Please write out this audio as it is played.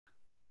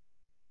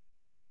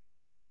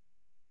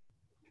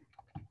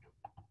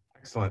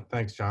Excellent.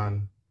 Thanks,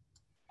 John.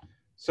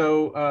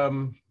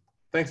 So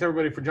thanks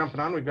everybody for jumping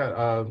on. We've got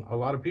a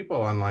lot of people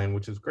online,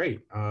 which is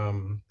great.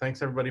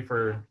 Thanks everybody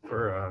for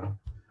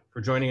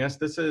joining us.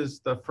 This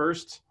is the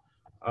first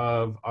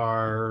of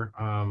our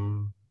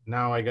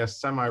now, I guess,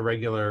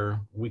 semi-regular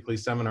weekly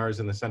seminars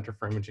in the Center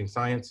for Imaging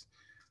Science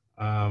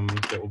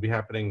that will be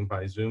happening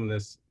by Zoom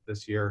this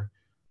year.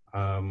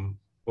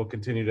 We'll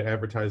continue to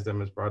advertise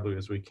them as broadly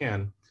as we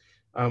can.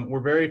 We're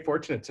very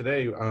fortunate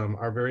today.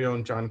 Our very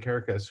own John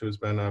Kerekes, who's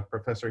been a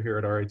professor here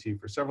at RIT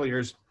for several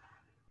years,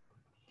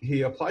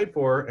 he applied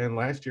for and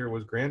last year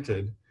was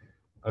granted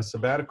a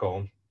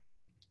sabbatical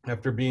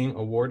after being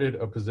awarded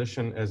a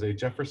position as a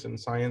Jefferson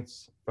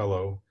Science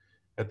Fellow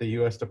at the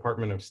U.S.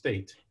 Department of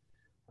State.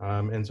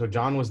 And so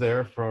John was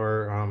there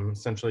for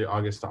essentially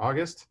August to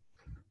August.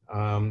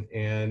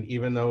 And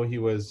even though he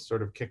was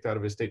sort of kicked out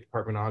of his State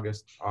Department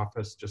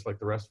office, just like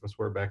the rest of us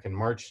were back in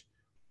March,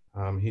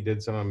 he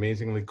did some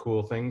amazingly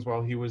cool things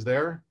while he was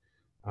there.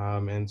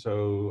 And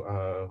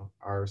so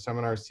our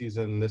seminar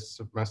season this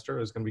semester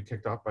is going to be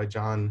kicked off by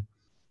John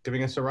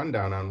giving us a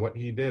rundown on what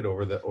he did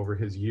over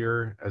his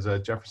year as a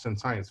Jefferson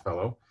Science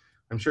Fellow.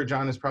 I'm sure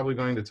John is probably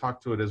going to talk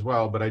to it as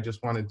well, but I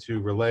just wanted to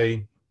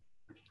relay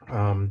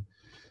from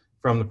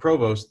the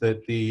provost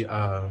that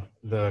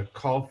the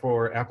call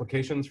for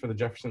applications for the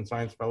Jefferson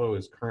Science Fellow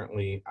is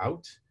currently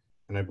out,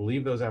 and I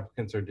believe those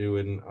applicants are due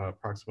in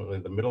approximately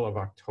the middle of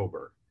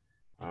October.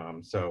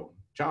 So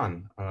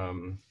John,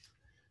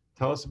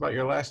 tell us about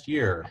your last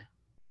year.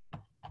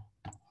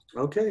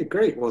 Okay,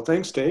 great. Well,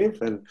 thanks,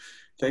 Dave, and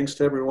thanks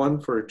to everyone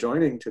for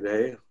joining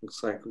today.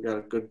 Looks like we got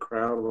a good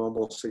crowd of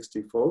almost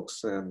 60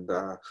 folks, and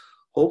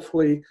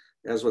hopefully,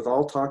 as with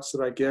all talks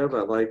that I give,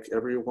 I like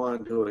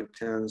everyone who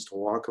attends to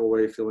walk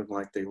away feeling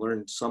like they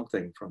learned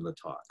something from the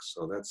talk.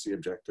 So that's the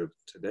objective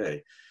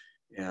today.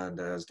 And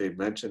as Dave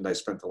mentioned, I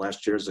spent the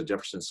last year as a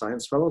Jefferson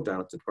Science Fellow down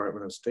at the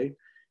Department of State,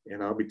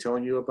 and I'll be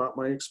telling you about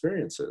my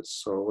experiences.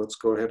 So let's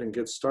go ahead and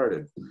get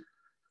started.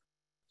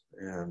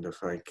 And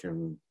if I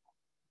can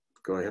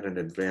go ahead and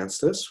advance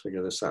this,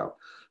 figure this out.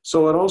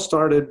 So it all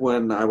started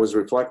when I was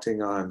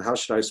reflecting on how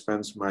should I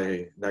spend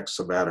my next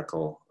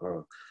sabbatical.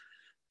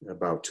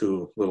 About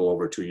little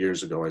over 2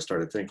 years ago, I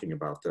started thinking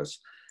about this.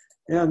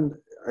 And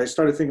I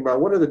started thinking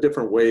about what are the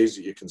different ways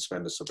that you can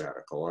spend a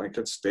sabbatical. I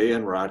could stay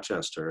in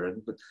Rochester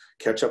and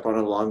catch up on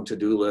a long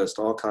to-do list,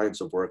 all kinds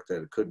of work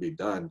that could be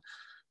done.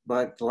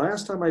 But the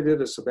last time I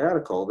did a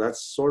sabbatical,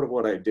 that's sort of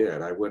what I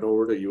did. I went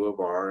over to U of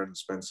R and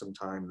spent some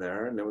time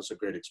there, and it was a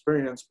great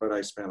experience, but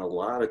I spent a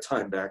lot of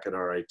time back at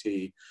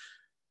RIT.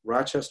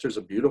 Rochester's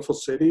a beautiful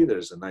city.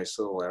 There's a nice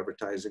little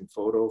advertising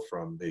photo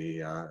from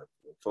the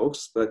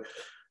folks, but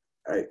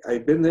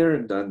I'd been there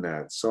and done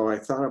that. So I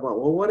thought about,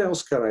 well, what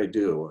else could I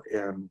do?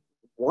 And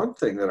one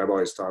thing that I've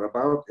always thought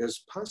about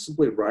is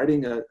possibly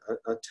writing a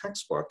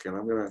textbook, and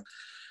I'm going to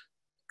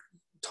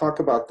talk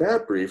about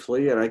that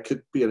briefly, and I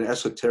could be an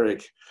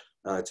esoteric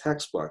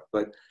textbook,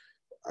 but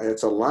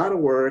it's a lot of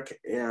work.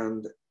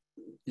 And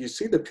you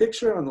see the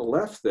picture on the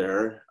left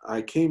there.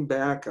 I came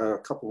back a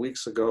couple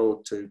weeks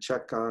ago to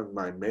check on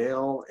my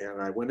mail,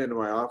 and I went into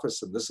my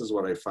office, and this is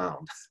what I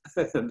found.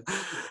 And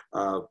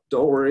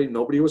don't worry,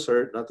 nobody was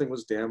hurt, nothing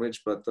was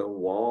damaged, but the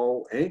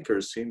wall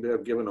anchors seemed to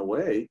have given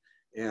away,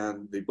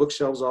 and the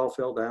bookshelves all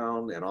fell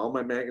down, and all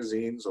my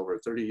magazines, over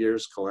 30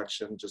 years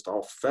collection, just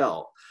all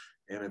fell.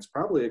 And it's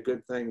probably a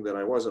good thing that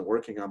I wasn't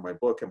working on my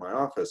book in my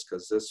office,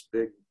 because this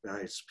big,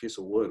 nice piece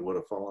of wood would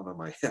have fallen on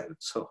my head.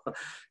 So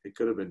it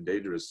could have been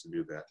dangerous to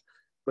do that.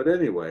 But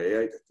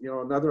anyway,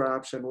 another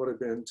option would have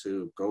been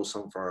to go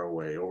some far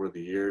away. Over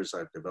the years,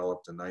 I've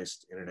developed a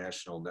nice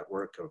international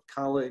network of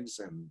colleagues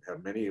and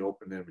have many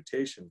open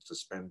invitations to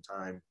spend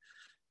time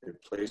in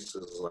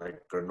places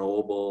like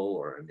Grenoble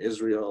or in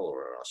Israel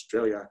or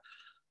Australia.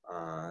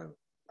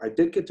 I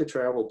did get to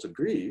travel to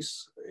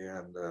Greece,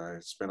 and I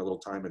spent a little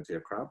time at the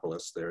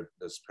Acropolis there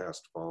this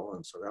past fall,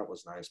 and so that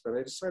was nice, but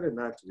I decided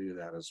not to do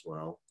that as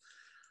well.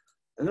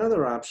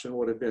 Another option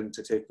would have been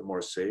to take the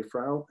more safe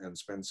route and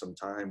spend some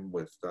time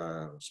with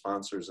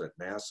sponsors at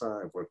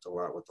NASA. I've worked a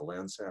lot with the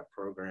Landsat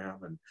program,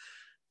 and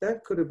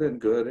that could have been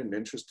good and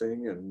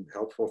interesting and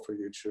helpful for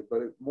future,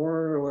 but it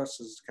more or less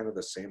is kind of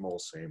the same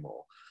old, same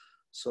old.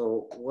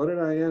 So what did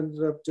I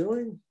end up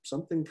doing?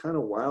 Something kind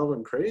of wild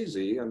and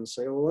crazy, and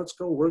say, well, let's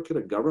go work at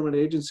a government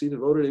agency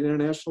devoted to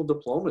international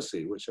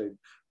diplomacy, which I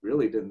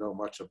really didn't know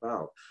much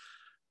about.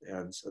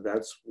 And so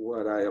that's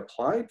what I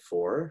applied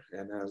for.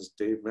 And as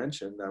Dave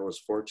mentioned, I was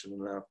fortunate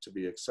enough to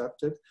be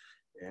accepted,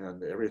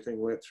 and everything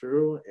went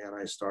through. And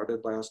I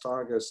started last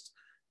August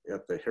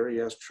at the Harry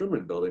S.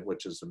 Truman Building,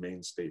 which is the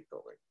main state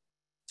building.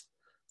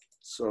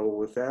 So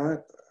with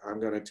that,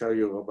 I'm going to tell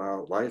you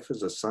about life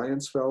as a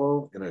science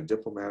fellow in a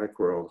diplomatic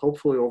world,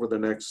 hopefully over the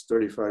next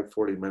 35,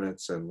 40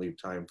 minutes, and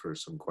leave time for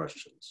some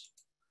questions.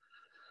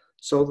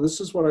 So this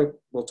is what I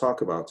will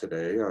talk about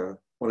today. I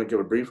want to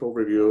give a brief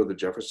overview of the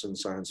Jefferson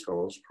Science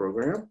Fellows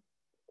program,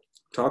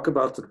 talk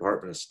about the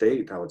Department of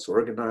State, how it's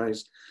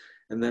organized,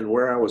 and then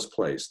where I was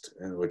placed,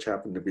 and which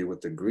happened to be with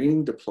the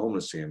Green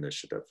Diplomacy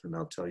Initiative, and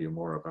I'll tell you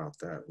more about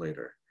that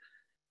later.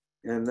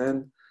 And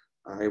then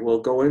I will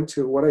go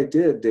into what I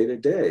did day to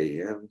day,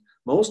 and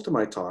most of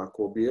my talk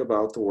will be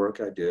about the work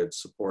I did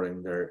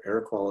supporting their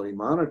air quality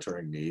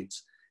monitoring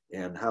needs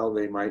and how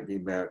they might be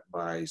met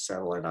by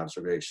satellite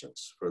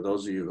observations. For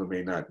those of you who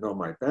may not know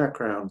my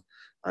background,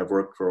 I've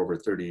worked for over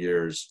 30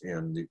 years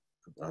in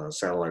the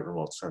satellite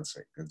remote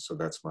sensing, and so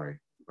that's my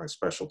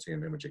specialty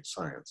in imaging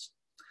science.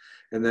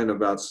 And then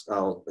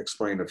I'll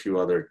explain a few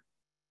other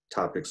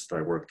topics that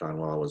I worked on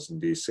while I was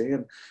in DC,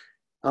 and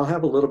I'll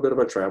have a little bit of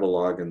a travel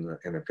log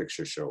and a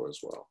picture show as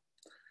well.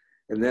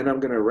 And then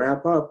I'm going to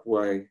wrap up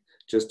by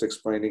just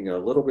explaining a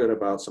little bit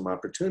about some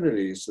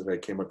opportunities that I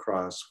came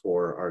across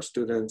for our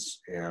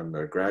students and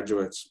their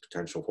graduates,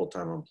 potential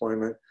full-time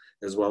employment,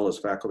 as well as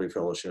faculty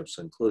fellowships,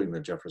 including the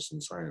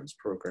Jefferson Science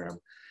program.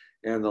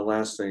 And the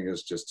last thing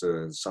is just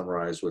to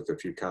summarize with a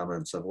few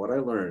comments on what I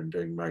learned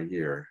during my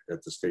year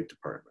at the State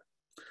Department.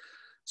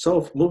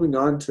 So moving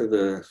on to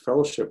the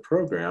fellowship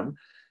program,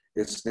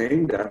 it's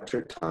named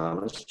after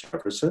Thomas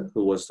Jefferson,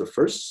 who was the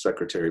first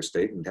Secretary of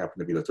State and happened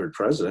to be the third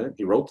president.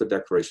 He wrote the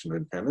Declaration of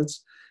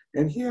Independence,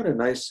 and he had a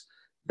nice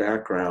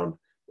background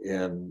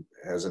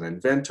as an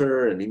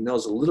inventor, and he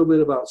knows a little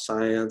bit about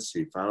science.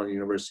 He founded the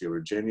University of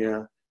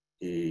Virginia.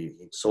 He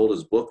sold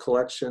his book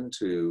collection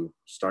to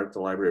start the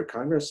Library of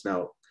Congress.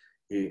 Now,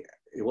 he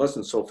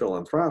wasn't so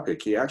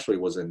philanthropic. He actually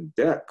was in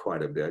debt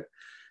quite a bit.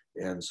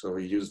 And so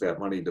he used that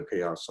money to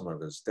pay off some of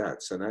his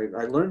debts. And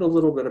I learned a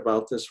little bit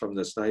about this from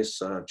this nice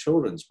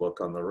children's book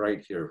on the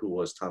right here, Who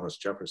Was Thomas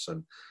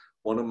Jefferson?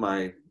 One of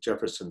my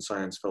Jefferson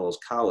Science Fellows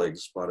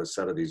colleagues bought a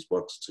set of these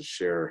books to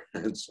share.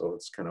 And so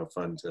it's kind of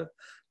fun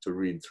to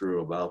read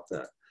through about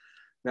that.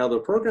 Now,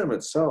 the program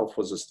itself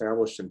was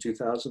established in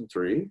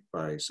 2003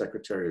 by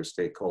Secretary of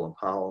State Colin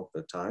Powell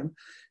at the time.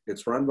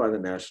 It's run by the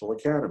National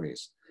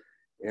Academies.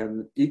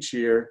 And each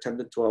year, 10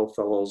 to 12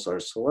 fellows are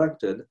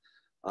selected.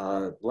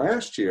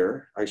 Last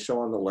year, I show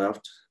on the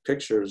left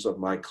pictures of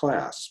my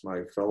class,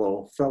 my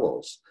fellow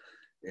fellows.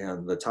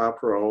 And the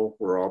top row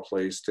were all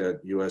placed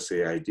at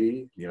USAID,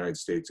 the United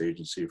States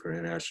Agency for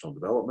International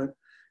Development,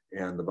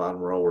 and the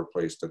bottom row were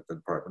placed at the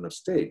Department of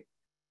State.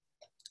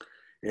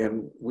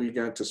 And we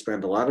got to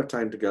spend a lot of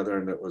time together,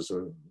 and it was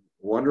a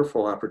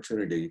wonderful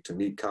opportunity to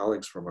meet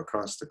colleagues from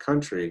across the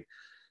country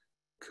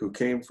who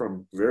came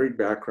from varied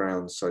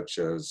backgrounds such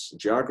as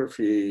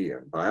geography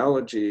and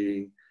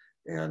biology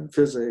and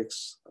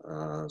physics,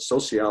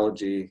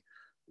 sociology,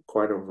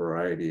 quite a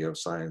variety of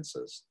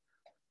sciences.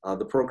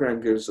 The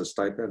program gives a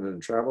stipend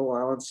and travel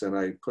allowance, and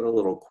I put a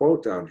little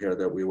quote down here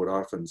that we would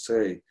often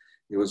say,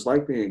 it was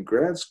like being in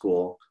grad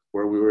school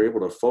where we were able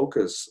to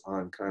focus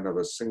on kind of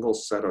a single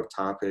set of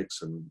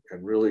topics and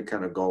really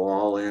kind of go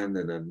all in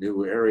a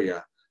new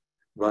area,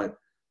 but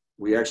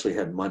we actually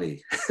had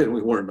money and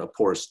we weren't a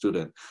poor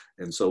student,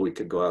 and so we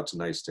could go out to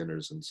nice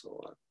dinners and so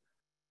on.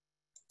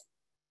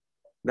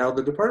 Now,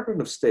 the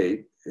Department of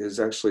State is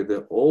actually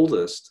the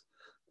oldest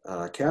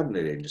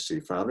cabinet agency,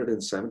 founded in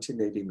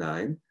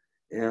 1789.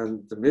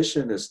 And the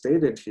mission, as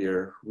stated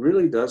here,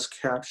 really does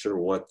capture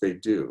what they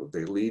do.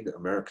 They lead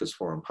America's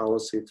foreign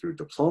policy through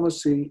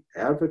diplomacy,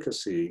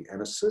 advocacy,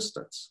 and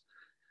assistance.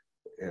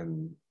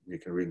 And you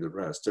can read the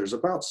rest. There's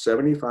about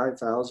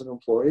 75,000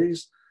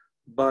 employees,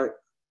 but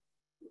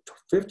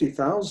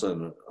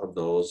 50,000 of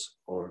those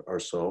or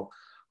so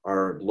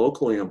are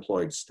locally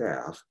employed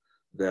staff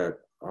that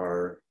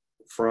are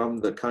from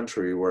the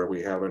country where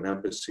we have an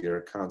embassy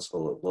or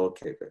consulate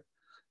located.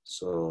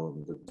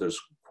 So there's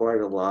quite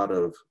a lot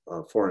of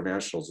foreign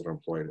nationals that are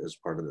employed as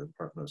part of the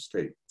Department of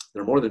State.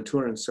 There are more than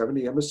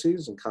 270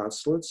 embassies and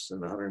consulates in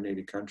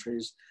 180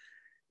 countries.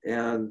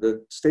 And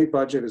the state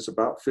budget is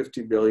about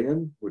 $50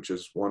 billion, which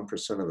is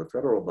 1% of the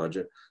federal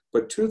budget,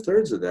 but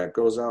 2/3 of that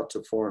goes out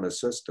to foreign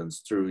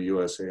assistance through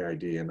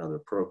USAID and other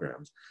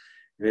programs.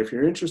 And if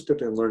you're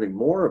interested in learning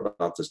more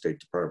about the State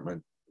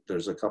Department,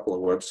 there's a couple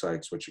of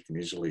websites which you can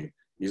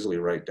easily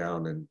write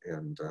down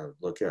and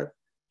look at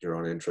your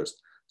own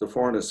interest. The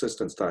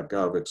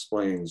foreignassistance.gov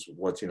explains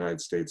what the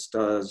United States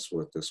does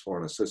with this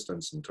foreign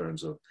assistance in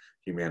terms of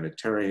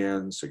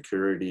humanitarian,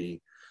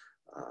 security,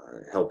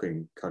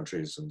 helping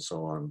countries and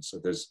so on. So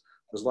there's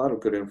a lot of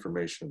good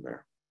information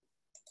there.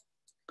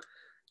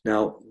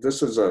 Now,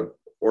 this is a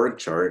org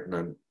chart, and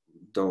I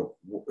don't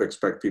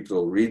expect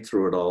people to read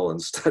through it all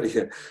and study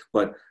it,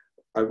 but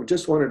I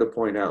just wanted to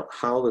point out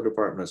how the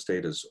Department of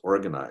State is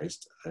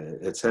organized.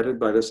 It's headed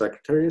by the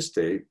Secretary of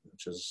State,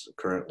 which is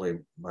currently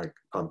Mike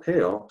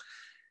Pompeo,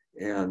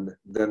 and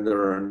then there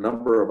are a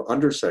number of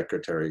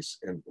undersecretaries.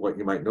 And what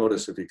you might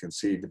notice, if you can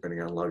see,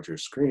 depending on how large your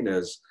screen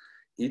is,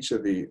 each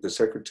of the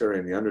secretary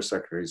and the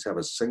undersecretaries have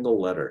a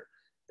single letter.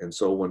 And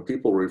so when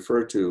people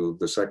refer to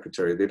the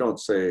secretary, they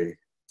don't say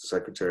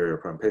Secretary or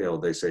Pompeo,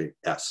 they say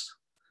S.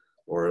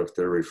 Or if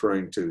they're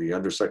referring to the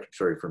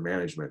undersecretary for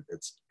management,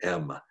 it's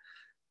M.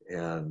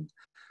 And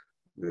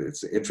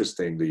it's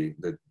interesting,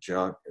 the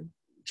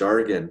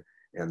jargon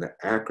and the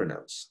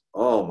acronyms.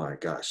 Oh my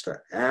gosh, the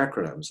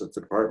acronyms at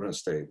the Department of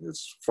State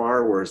is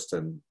far worse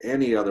than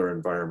any other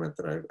environment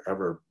that I've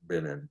ever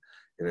been in.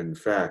 And in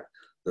fact,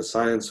 the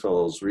Science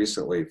Fellows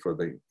recently, for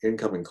the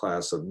incoming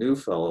class of new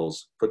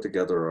fellows, put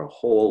together a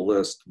whole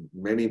list,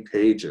 many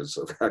pages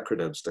of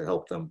acronyms to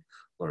help them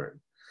learn.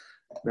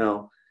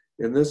 Now,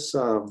 in this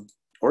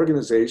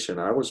organization,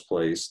 I was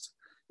placed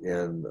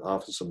in the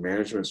Office of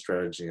Management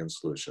Strategy and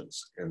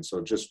Solutions. And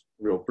so just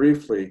real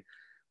briefly,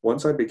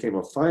 once I became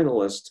a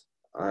finalist,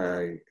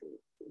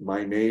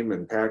 my name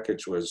and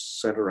package was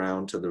sent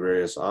around to the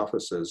various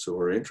offices who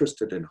were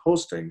interested in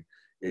hosting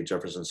a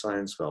Jefferson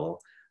Science Fellow.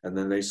 And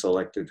then they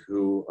selected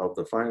who of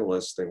the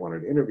finalists they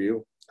wanted to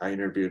interview. I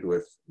interviewed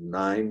with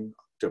 9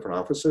 different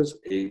offices,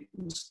 8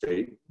 in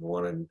state,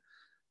 1 in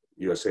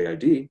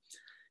USAID,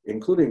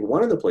 including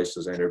one of the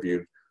places I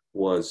interviewed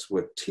was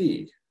with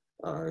T.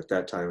 At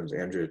that time, it was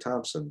Andrea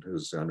Thompson,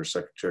 who's the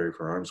Undersecretary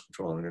for Arms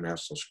Control and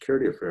International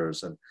Security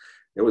Affairs. And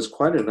it was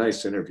quite a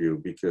nice interview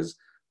because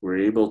we were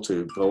able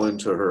to go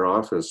into her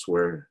office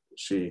where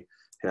she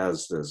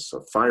has this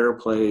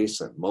fireplace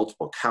and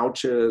multiple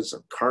couches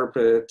and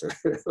carpet.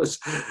 It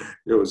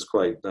was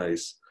quite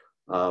nice.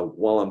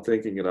 While I'm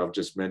thinking it, I've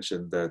just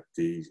mentioned that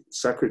the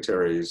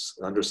secretaries,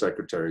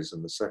 undersecretaries,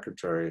 and the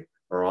secretary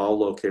are all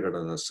located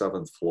on the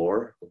 7th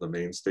floor of the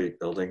main state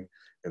building.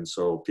 And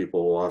so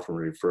people will often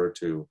refer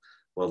to,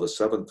 well, the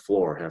 7th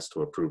floor has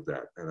to approve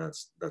that. And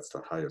that's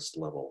the highest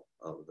level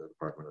of the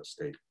Department of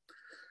State.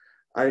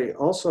 I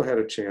also had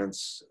a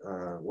chance,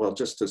 well,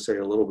 just to say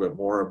a little bit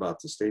more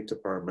about the State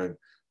Department,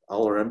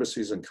 all our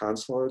embassies and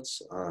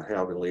consulates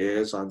have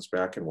liaisons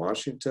back in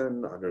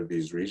Washington under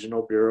these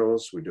regional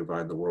bureaus. We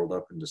divide the world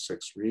up into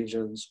 6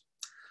 regions.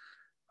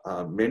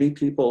 Many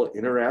people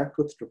interact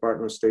with the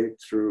Department of State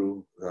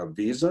through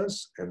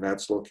visas, and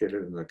that's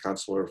located in the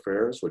Consular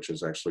Affairs, which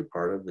is actually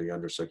part of the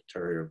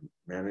Undersecretary of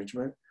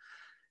Management.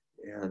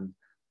 And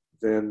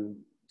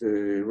then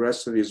the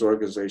rest of these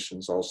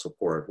organizations all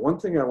support. One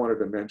thing I wanted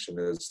to mention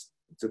is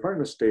the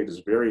Department of State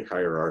is very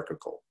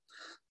hierarchical.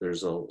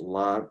 There's a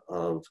lot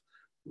of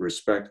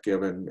respect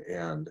given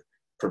and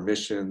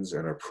permissions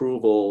and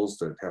approvals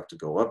that have to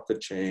go up the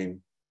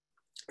chain.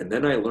 And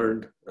then I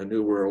learned a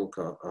new word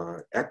called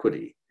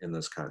equity in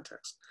this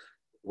context.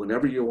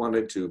 Whenever you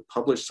wanted to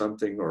publish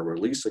something or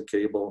release a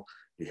cable,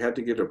 you had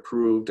to get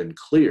approved and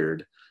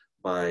cleared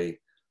by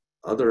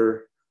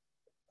other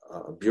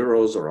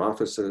bureaus or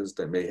offices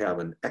that may have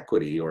an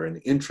equity or an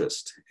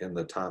interest in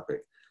the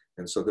topic.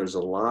 And so there's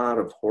a lot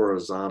of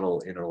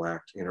horizontal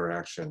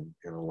interaction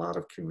and a lot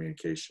of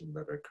communication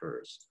that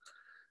occurs.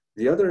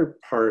 The other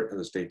part of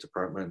the State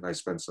Department I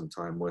spent some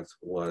time with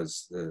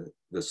was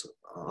this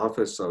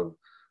Office of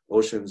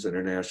Oceans and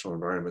International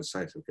Environment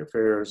Scientific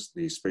Affairs,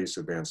 the Space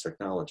Advanced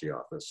Technology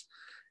Office.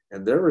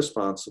 And they're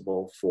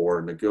responsible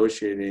for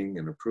negotiating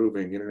and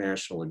approving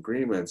international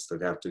agreements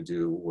that have to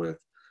do with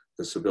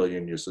the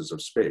civilian uses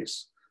of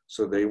space.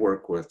 So they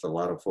work with a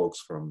lot of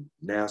folks from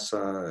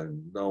NASA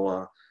and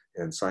NOAA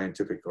and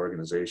scientific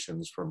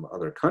organizations from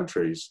other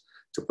countries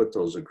to put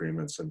those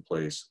agreements in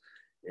place.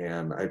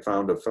 And I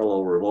found a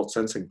fellow remote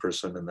sensing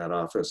person in that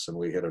office, and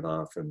we hit it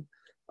off, and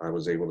I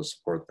was able to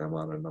support them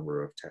on a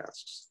number of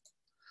tasks.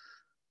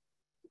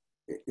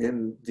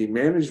 In the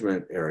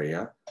management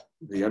area,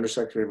 the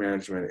Undersecretary of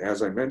Management,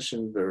 as I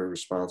mentioned, they're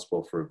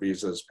responsible for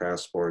visas,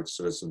 passports,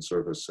 citizen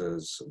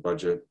services,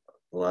 budget,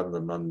 a lot of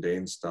the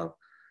mundane stuff,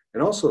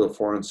 and also the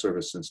Foreign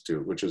Service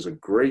Institute, which is a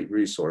great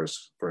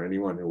resource for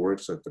anyone who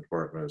works at the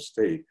Department of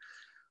State.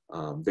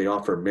 They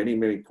offer many,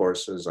 many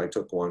courses. I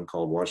took one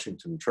called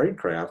Washington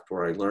Tradecraft,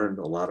 where I learned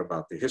a lot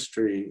about the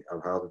history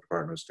of how the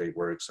Department of State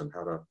works and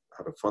how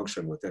to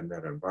function within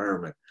that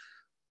environment.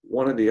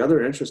 One of the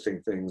other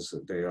interesting things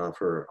that they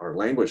offer are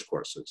language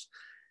courses.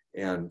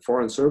 And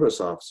foreign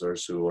service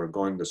officers who are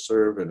going to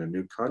serve in a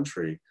new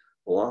country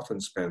will often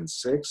spend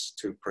 6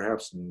 to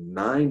perhaps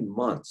 9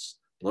 months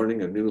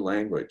learning a new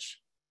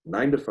language,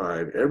 9 to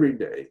 5 every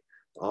day,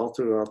 all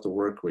throughout the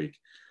work week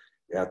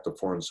at the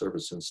Foreign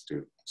Service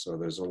Institute. So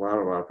there's a lot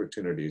of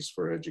opportunities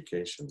for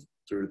education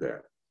through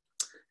that.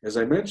 As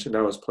I mentioned,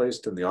 I was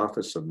placed in the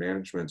Office of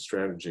Management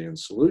Strategy and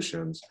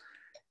Solutions,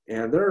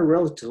 and they're a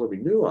relatively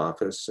new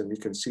office, and you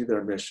can see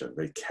their mission.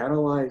 They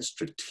catalyze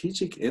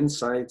strategic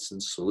insights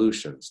and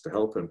solutions to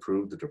help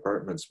improve the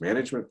department's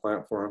management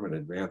platform and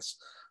advance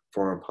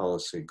foreign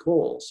policy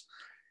goals.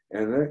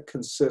 And that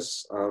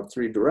consists of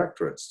 3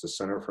 directorates: the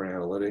Center for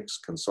Analytics,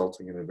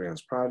 Consulting and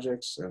Advanced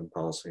Projects, and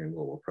Policy and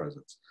Global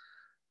Presence.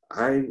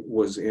 I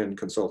was in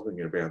Consulting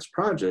and Advanced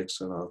Projects,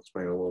 and I'll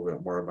explain a little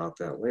bit more about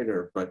that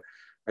later, but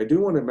I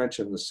do want to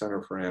mention the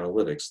Center for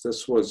Analytics.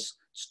 This was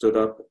stood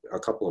up a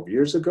couple of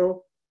years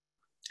ago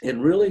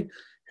and really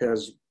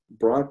has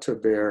brought to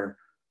bear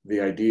the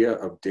idea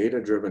of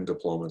data-driven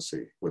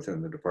diplomacy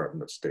within the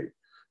Department of State.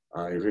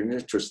 If you're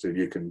interested,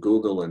 you can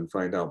Google and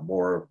find out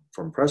more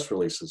from press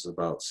releases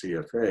about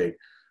CFA,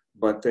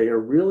 but they are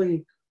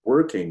really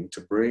working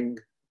to bring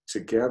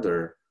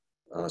together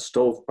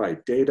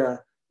stovepipe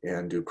data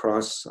and do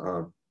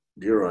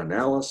cross-bureau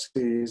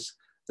analyses.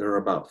 There are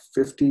about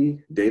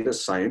 50 data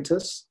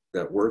scientists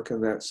that work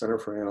in that Center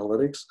for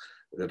Analytics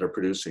that are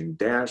producing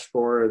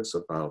dashboards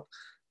about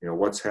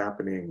what's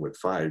happening with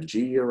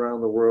 5G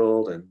around the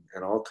world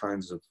and all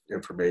kinds of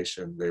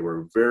information. They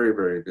were very,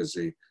 very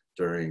busy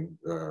during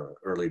the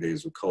early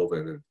days of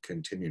COVID and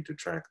continue to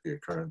track the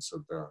occurrence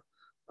of the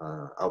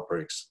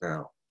outbreaks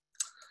now.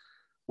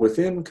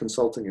 Within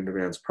Consulting and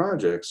Advanced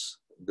Projects,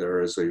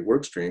 there is a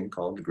work stream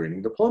called the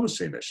Greening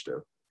Diplomacy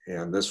Initiative.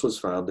 And this was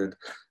founded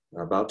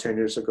about 10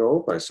 years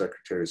ago by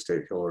Secretary of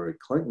State Hillary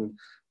Clinton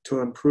to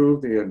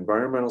improve the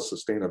environmental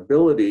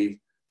sustainability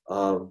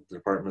of the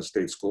Department of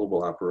State's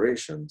global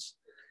operations.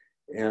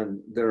 And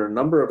there are a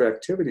number of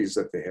activities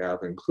that they have,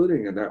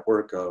 including a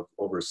network of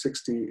over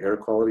 60 air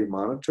quality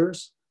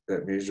monitors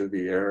that measure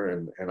the air,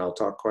 and I'll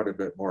talk quite a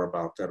bit more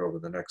about that over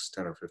the next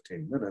 10 or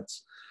 15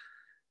 minutes,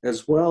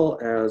 as well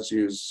as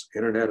use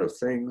Internet of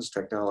Things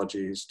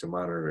technologies to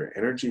monitor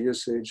energy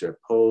usage at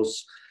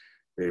posts.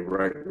 They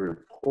write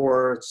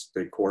reports,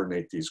 they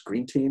coordinate these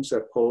green teams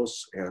at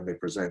posts, and they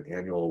present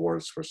annual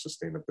awards for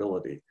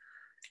sustainability.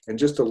 And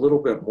just a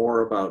little bit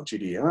more about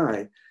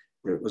GDI,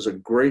 it was a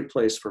great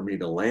place for me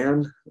to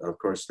land. Of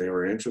course, they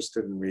were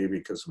interested in me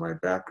because of my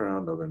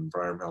background of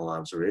environmental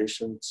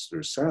observations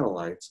through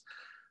satellites.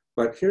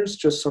 But here's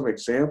just some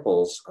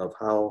examples of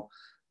how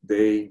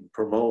they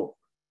promote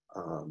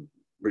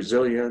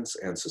resilience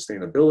and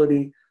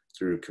sustainability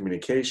through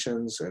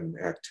communications and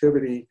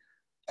activity.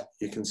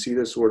 You can see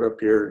this word up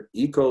here,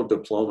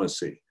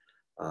 eco-diplomacy.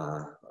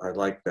 I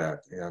like that,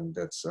 and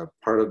that's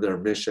part of their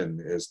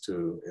mission is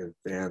to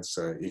advance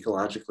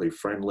ecologically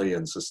friendly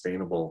and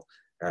sustainable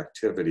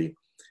activity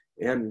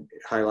and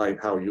highlight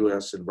how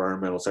U.S.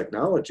 environmental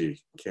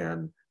technology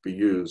can be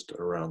used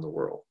around the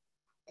world.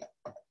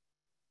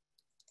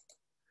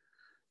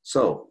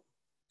 So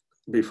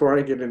before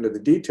I get into the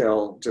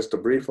detail, just a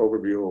brief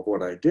overview of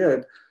what I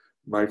did.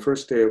 My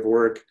first day of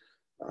work,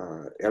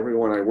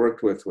 everyone I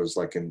worked with was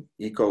like an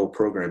eco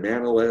program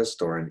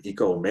analyst or an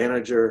eco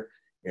manager,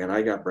 and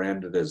I got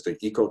branded as the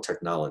eco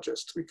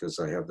technologist because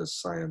I have this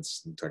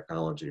science and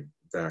technology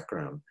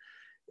background.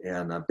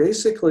 And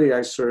basically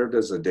I served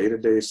as a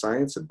day-to-day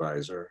science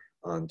advisor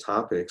on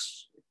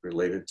topics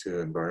related to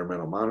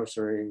environmental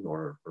monitoring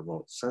or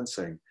remote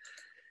sensing.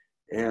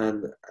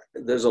 And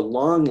there's a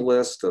long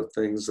list of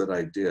things that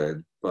I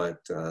did, but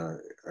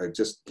I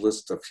just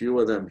list a few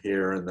of them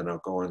here and then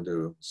I'll go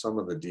into some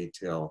of the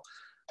detail.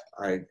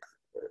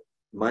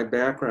 My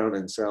background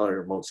in satellite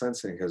remote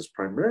sensing has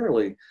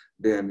primarily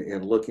been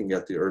in looking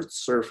at the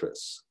Earth's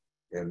surface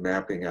and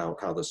mapping out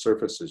how the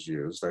surface is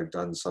used. I've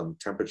done some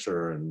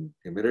temperature and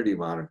humidity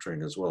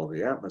monitoring as well,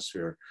 the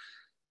atmosphere.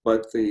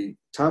 But the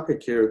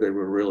topic here they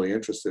were really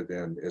interested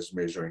in is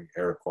measuring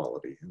air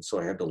quality. And so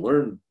I had to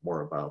learn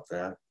more about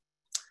that.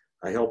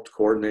 I helped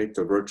coordinate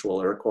the Virtual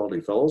Air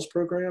Quality Fellows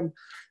program.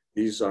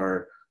 These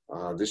are,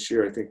 this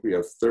year I think we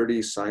have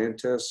 30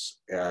 scientists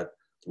at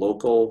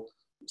local,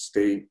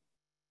 state,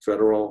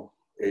 federal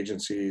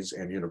agencies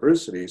and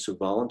universities who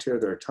volunteer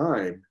their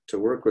time to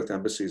work with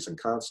embassies and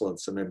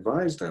consulates and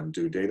advise them,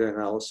 do data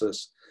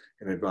analysis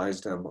and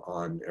advise them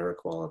on air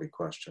quality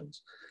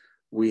questions.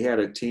 We had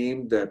a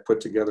team that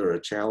put together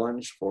a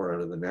challenge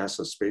for the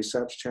NASA Space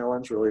Apps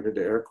Challenge related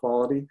to air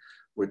quality,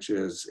 which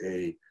is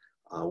a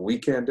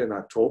weekend in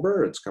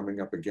October. It's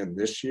coming up again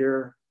this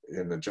year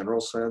in the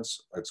general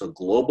sense. It's a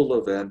global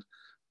event.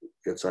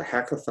 It's a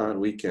hackathon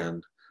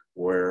weekend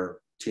where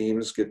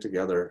teams get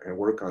together and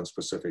work on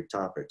specific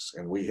topics.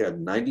 And we had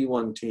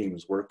 91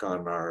 teams work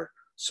on our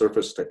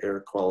surface to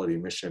air quality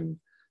mission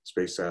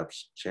Space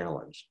Apps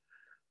Challenge.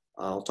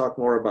 I'll talk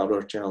more about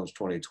Earth Challenge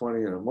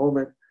 2020 in a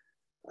moment.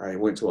 I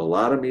went to a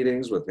lot of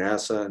meetings with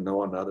NASA and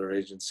NOAA and other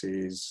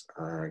agencies.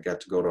 I got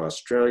to go to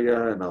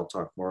Australia and I'll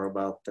talk more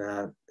about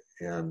that.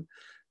 And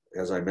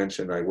as I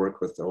mentioned, I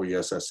worked with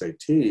OES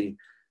SAT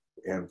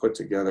and put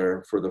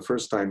together for the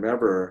first time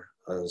ever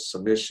a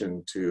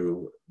submission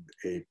to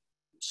a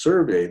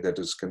survey that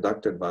is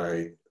conducted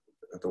by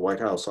the White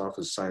House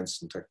Office of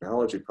Science and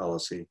Technology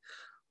Policy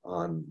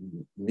on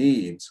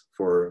needs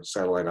for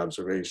satellite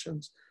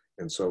observations.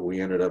 And so we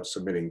ended up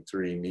submitting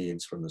 3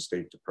 needs from the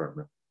State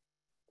Department.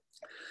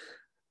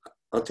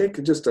 I'll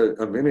take just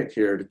a minute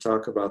here to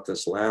talk about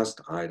this last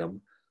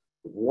item.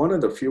 One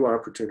of the few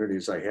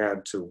opportunities I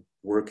had to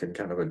work in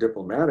kind of a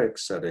diplomatic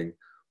setting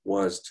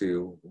was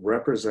to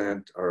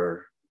represent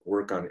or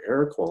work on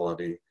air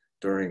quality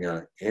during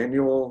an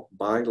annual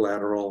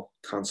bilateral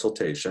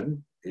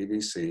consultation,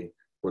 ABC,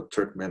 with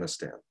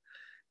Turkmenistan.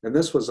 And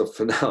this was a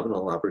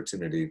phenomenal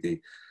opportunity. The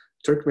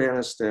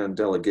Turkmenistan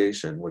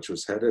delegation, which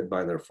was headed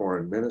by their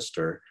foreign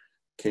minister,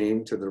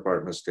 came to the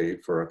Department of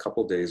State for a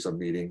couple days of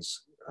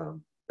meetings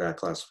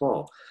back last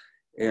fall.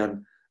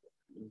 And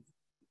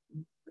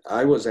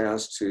I was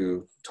asked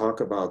to talk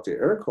about the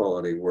air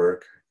quality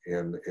work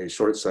in a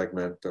short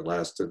segment that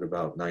lasted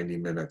about 90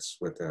 minutes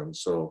with them.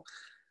 So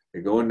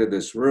we go into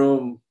this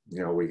room,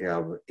 we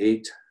have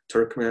 8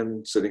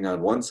 Turkmen sitting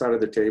on one side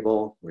of the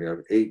table. We have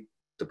 8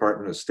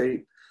 Department of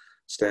State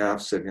staff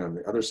sitting on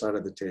the other side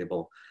of the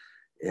table.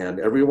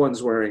 And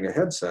everyone's wearing a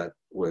headset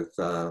with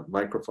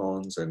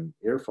microphones and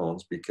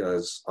earphones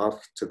because off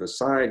to the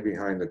side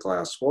behind the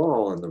glass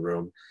wall in the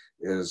room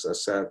is a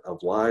set of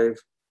live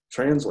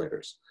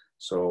translators.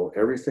 So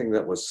everything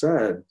that was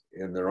said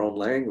in their own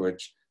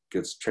language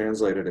gets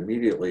translated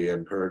immediately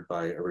and heard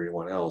by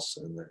everyone else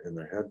in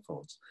their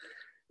headphones.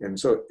 And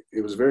so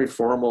it was very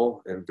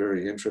formal and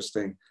very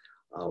interesting.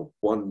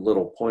 One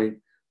little point,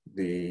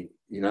 the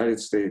United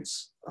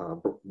States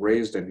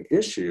raised an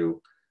issue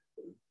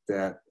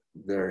that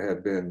there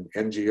had been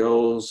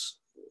NGOs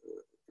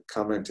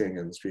commenting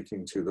and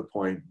speaking to the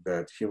point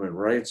that human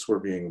rights were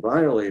being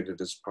violated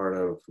as part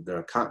of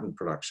the cotton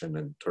production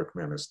in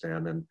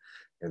Turkmenistan.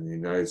 And the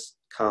United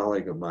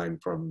colleague of mine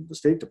from the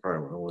State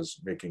Department was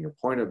making a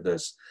point of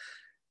this.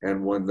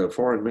 And when the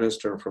foreign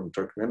minister from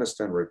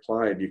Turkmenistan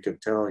replied, you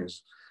could tell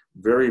he's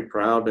very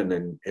proud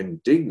and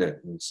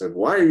indignant and said,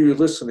 "Why are you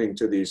listening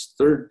to these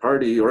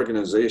third-party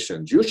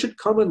organizations? You should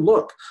come and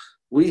look.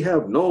 We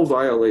have no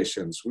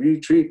violations.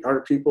 We treat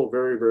our people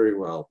very, very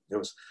well." It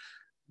was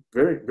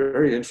very,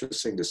 very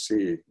interesting to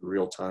see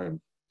real-time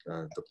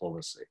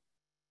diplomacy.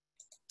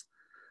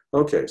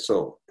 Okay,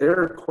 so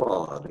air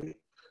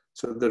quality.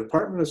 So the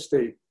Department of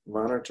State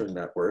Monitor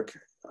Network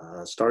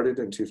started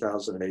in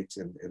 2008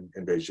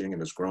 in Beijing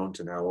and has grown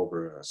to now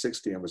over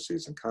 60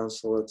 embassies and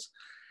consulates.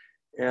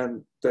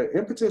 And the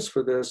impetus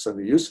for this and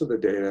the use of the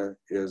data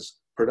is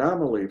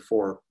predominantly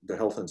for the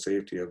health and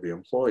safety of the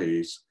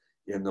employees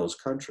in those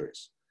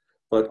countries,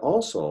 but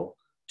also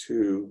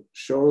to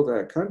show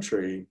that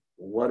country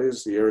what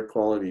is the air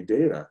quality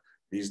data.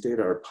 These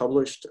data are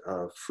published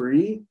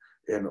free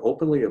and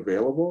openly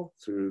available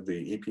through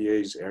the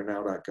EPA's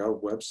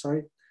airnow.gov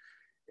website.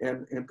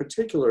 And in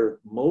particular,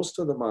 most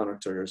of the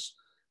monitors,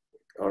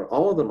 or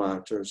all of the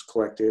monitors,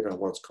 collect data on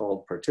what's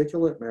called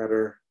particulate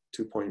matter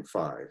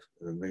 2.5.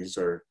 And these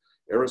are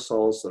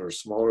aerosols that are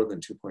smaller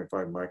than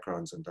 2.5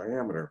 microns in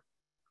diameter.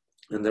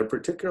 And they're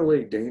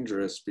particularly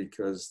dangerous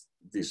because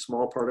these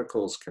small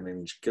particles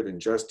can get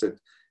ingested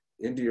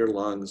into your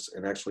lungs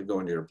and actually go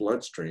into your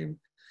bloodstream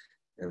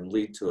and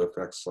lead to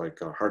effects like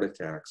heart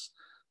attacks,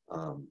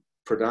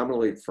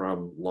 predominantly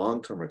from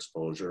long-term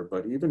exposure,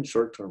 but even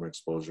short-term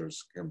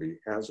exposures can be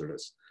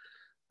hazardous.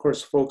 Of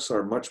course, folks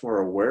are much more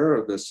aware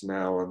of this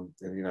now in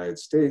the United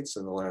States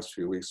in the last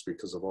few weeks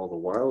because of all the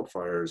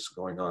wildfires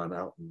going on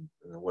out in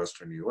the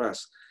Western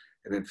US.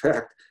 And in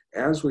fact,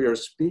 as we are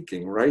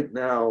speaking right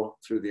now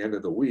through the end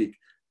of the week,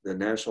 the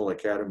National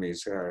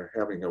Academies are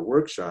having a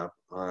workshop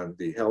on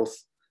the health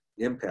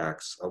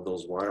impacts of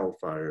those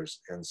wildfires.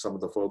 And some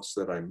of the folks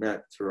that I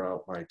met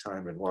throughout my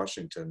time in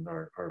Washington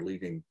are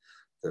leading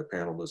the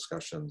panel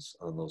discussions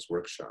on those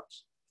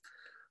workshops.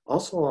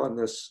 Also on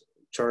this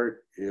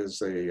chart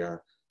is a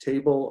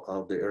table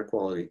of the air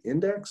quality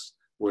index,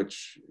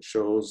 which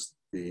shows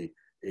a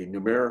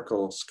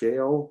numerical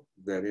scale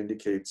that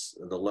indicates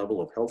the level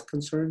of health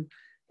concern.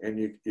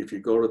 And if you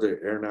go to the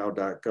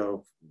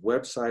airnow.gov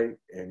website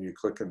and you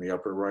click in the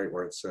upper right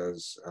where it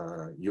says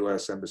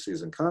US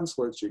embassies and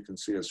consulates, you can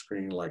see a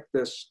screen like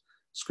this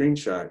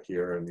screenshot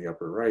here in the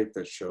upper right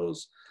that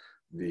shows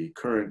the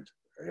current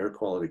air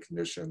quality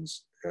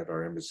conditions at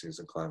our embassies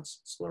and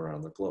consulates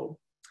around the globe.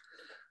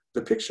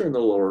 The picture in the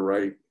lower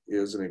right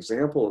is an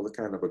example of the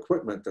kind of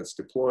equipment that's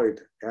deployed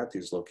at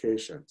these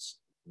locations.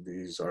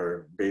 These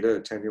are beta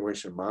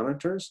attenuation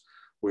monitors,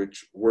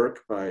 which work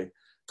by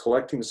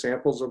collecting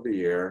samples of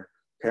the air,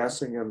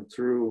 passing them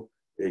through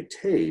a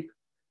tape,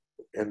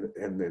 and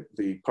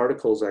the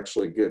particles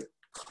actually get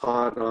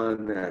caught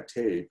on that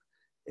tape,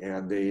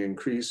 and they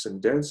increase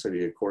in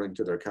density according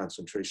to their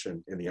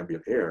concentration in the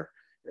ambient air.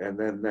 And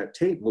then that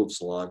tape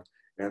moves along,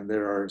 and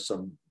there are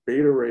some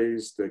beta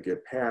rays that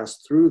get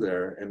passed through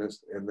there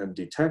and then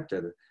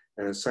detected.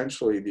 And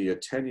essentially the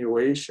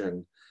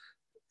attenuation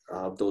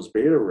of those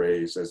beta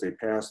rays as they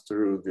pass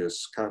through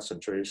this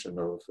concentration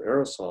of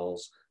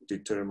aerosols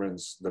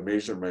determines the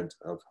measurement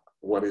of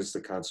what is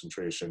the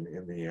concentration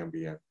in the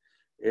ambient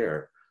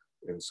air.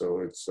 And so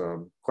it's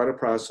quite a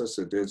process.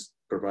 It does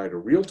provide a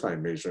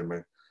real-time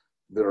measurement.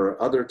 There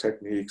are other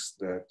techniques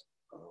that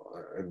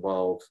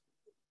involve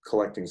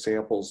collecting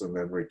samples and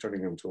then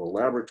returning them to a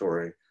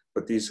laboratory,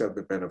 but these have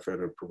the benefit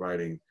of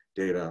providing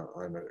data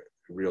on a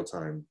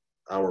real-time,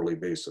 hourly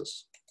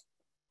basis.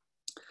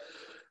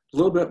 A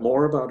little bit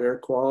more about air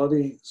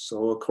quality.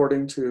 So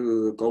according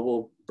to the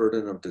Global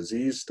Burden of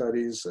Disease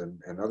studies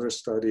and other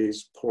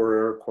studies, poor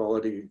air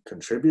quality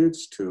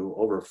contributes to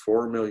over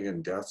 4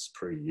 million deaths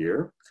per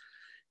year.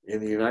 In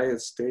the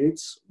United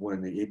States,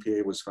 when the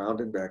EPA was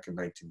founded back in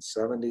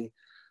 1970,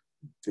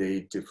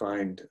 they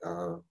defined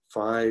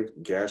 5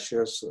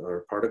 gaseous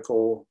or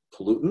particle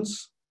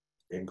pollutants,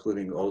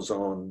 including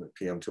ozone,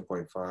 PM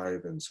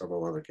 2.5, and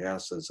several other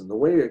gases. And the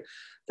way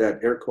that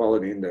air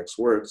quality index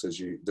works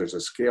is there's a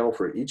scale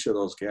for each of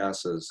those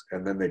gases,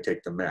 and then they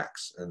take the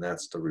max, and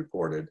that's the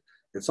reported.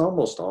 It's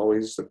almost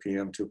always the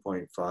PM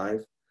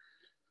 2.5.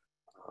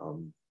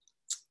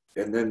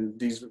 And then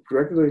these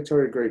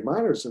regulatory grade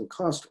monitors can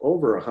cost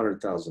over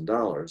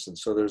 $100,000. And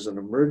so there's an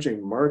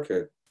emerging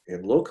market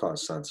in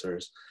low-cost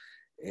sensors,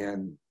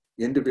 and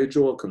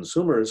individual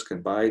consumers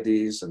can buy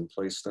these and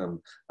place them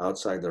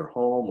outside their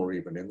home or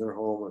even in their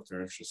home if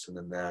they're interested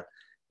in that.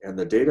 And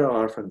the data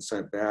are often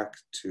sent back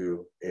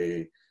to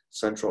a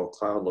central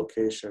cloud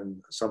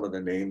location. Some of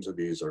the names of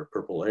these are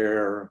purple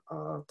air,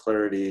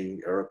 clarity,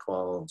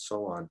 aeroqual, and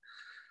so on.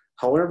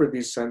 However,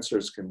 these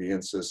sensors can be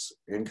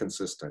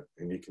inconsistent,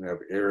 and you can have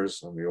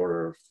errors on the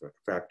order of a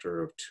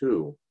factor of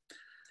 2.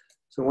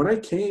 So when I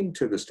came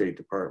to the State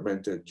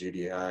Department at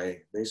GDI,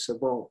 they said,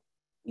 well,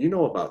 you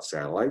know about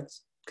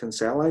satellites. Can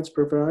satellites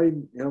provide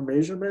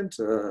measurement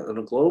on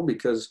a globe?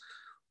 Because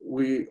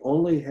we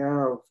only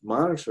have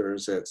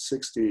monitors at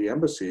 60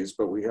 embassies,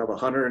 but we have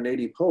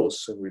 180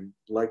 posts, and we'd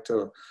like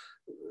to,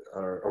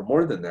 or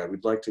more than that,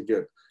 we'd like to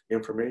get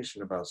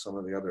information about some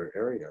of the other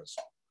areas.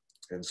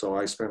 And so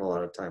I spent a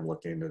lot of time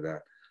looking into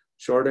that.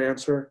 Short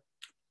answer,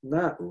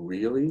 not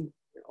really,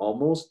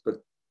 almost, but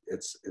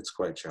it's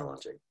quite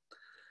challenging.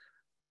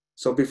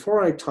 So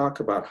before I talk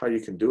about how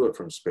you can do it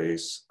from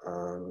space,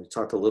 we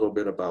talk a little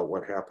bit about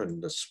what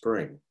happened this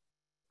spring.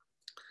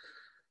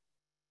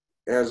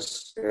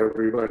 As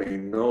everybody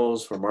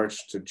knows, from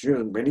March to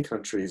June, many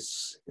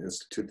countries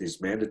institute these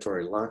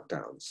mandatory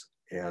lockdowns.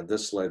 And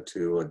this led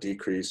to a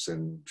decrease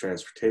in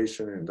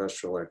transportation and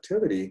industrial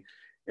activity.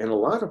 And a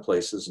lot of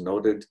places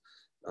noted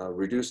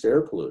reduced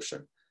air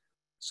pollution.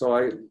 So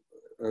I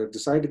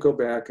decided to go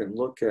back and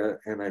look at,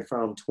 and I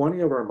found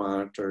 20 of our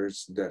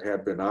monitors that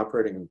had been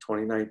operating in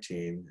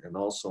 2019 and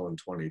also in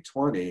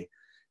 2020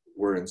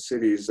 were in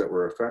cities that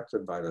were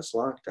affected by this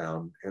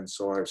lockdown. And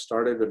so I've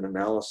started an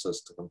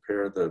analysis to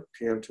compare the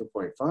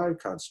PM2.5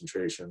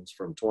 concentrations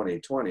from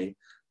 2020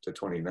 to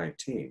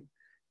 2019.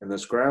 And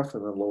this graph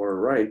in the lower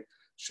right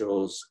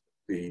shows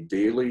the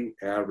daily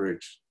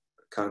average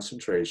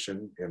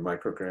concentration in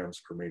micrograms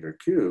per meter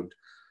cubed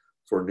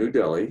for New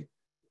Delhi,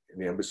 in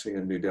the embassy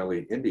in New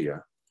Delhi,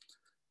 India,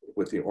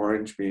 with the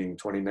orange being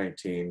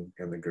 2019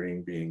 and the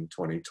green being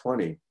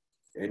 2020.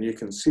 And you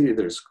can see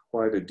there's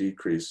quite a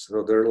decrease.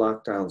 So their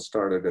lockdown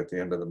started at the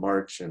end of the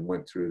March and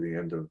went through the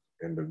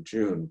end of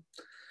June.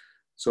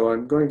 So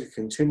I'm going to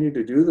continue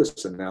to do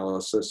this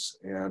analysis,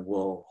 and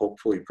we'll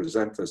hopefully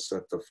present this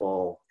at the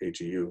fall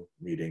AGU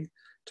meeting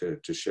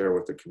to share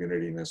with the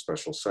community in a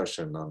special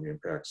session on the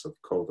impacts of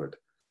COVID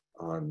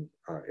on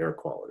air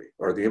quality,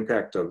 or the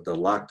impact of the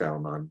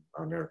lockdown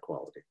on air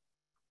quality.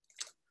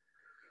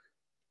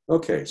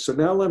 Okay, so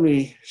now let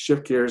me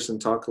shift gears and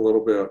talk a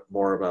little bit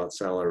more about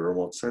satellite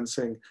remote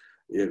sensing.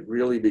 It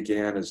really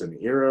began as an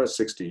era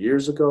 60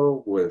 years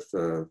ago with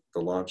the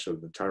launch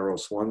of the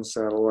TIROS-1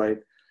 satellite.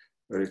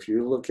 But if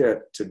you look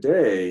at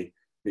today,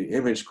 the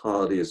image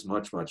quality is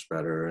much, much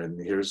better. And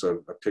here's a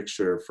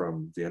picture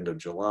from the end of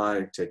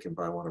July taken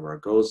by one of our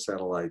GOES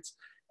satellites.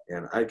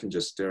 And I can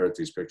just stare at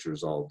these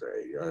pictures all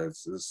day.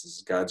 This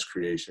is God's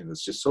creation.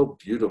 It's just so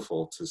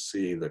beautiful to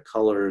see the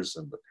colors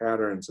and the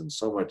patterns, and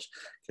so much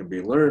can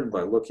be learned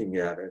by looking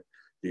at it,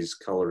 these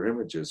color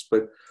images.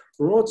 But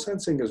remote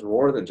sensing is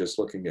more than just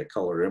looking at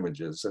color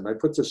images. And I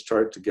put this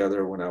chart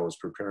together when I was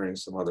preparing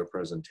some other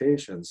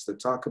presentations that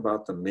talk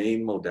about the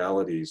main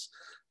modalities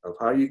of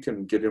how you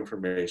can get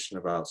information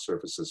about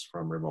surfaces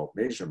from remote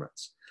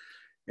measurements.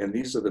 And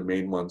these are the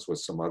main ones, with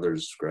some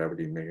others.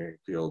 Gravity, magnetic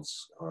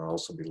fields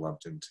also be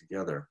lumped in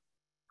together.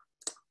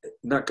 I'm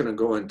not going to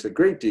go into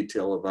great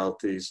detail about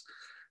these,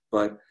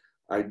 but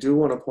I do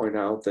want to point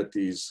out that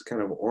these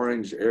kind of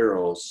orange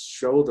arrows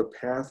show the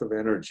path of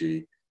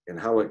energy and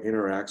how it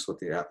interacts with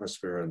the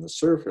atmosphere and the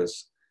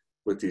surface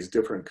with these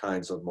different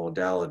kinds of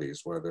modalities,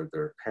 whether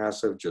they're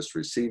passive, just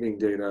receiving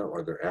data,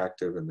 or they're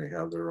active and they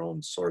have their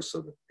own source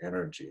of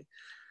energy.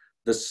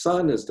 The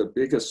sun is the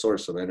biggest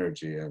source of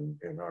energy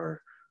in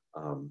our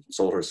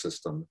solar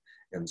system.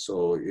 And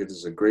so it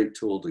is a great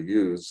tool to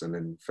use. And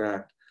in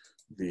fact,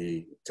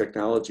 the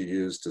technology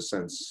used to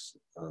sense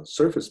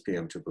surface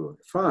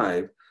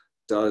PM2.5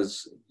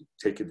 does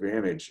take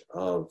advantage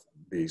of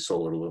the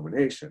solar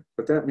illumination.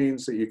 But that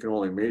means that you can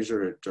only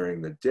measure it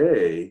during the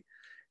day.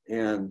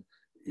 And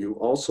you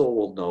also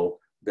will know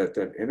that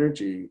that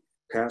energy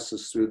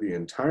passes through the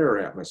entire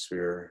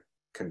atmosphere,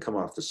 can come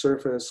off the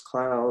surface,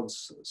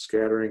 clouds,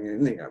 scattering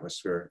in the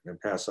atmosphere, and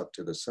pass up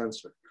to the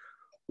sensor.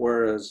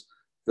 Whereas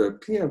the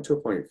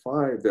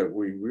PM2.5 that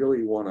we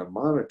really want to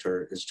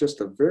monitor is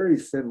just a very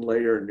thin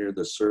layer near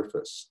the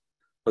surface.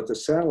 But the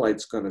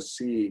satellite's going to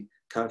see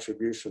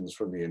contributions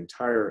from the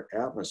entire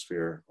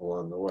atmosphere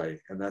along the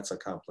way, and that's a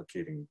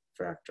complicating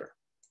factor.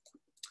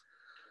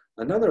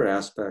 Another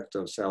aspect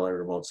of satellite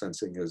remote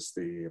sensing is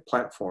the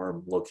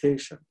platform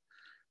location.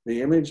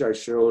 The image I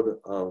showed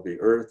of the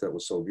Earth that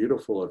was so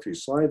beautiful a few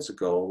slides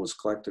ago was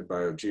collected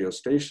by a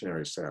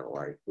geostationary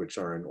satellite, which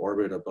are in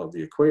orbit above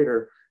the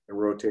equator and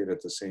rotate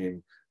at the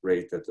same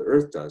rate that the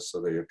Earth does,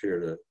 so they appear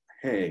to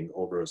hang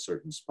over a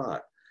certain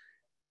spot.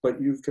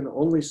 But you can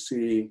only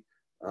see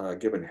a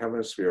given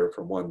hemisphere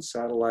from one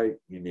satellite.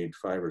 You need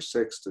 5 or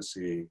 6 to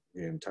see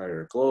the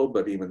entire globe,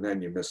 but even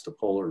then you miss the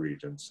polar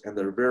regions, and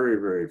they're very,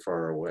 very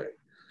far away.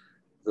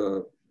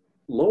 The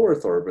low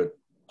Earth orbit,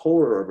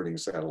 polar orbiting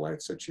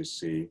satellites that you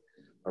see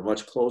are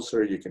much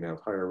closer. You can have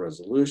higher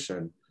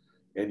resolution,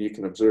 and you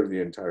can observe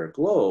the entire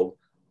globe.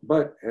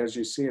 But as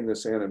you see in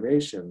this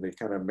animation, they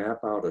kind of map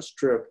out a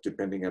strip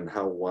depending on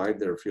how wide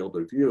their field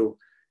of view.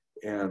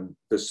 And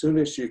the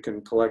soonest you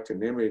can collect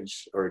an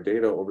image or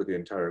data over the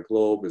entire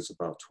globe is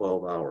about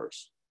 12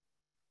 hours.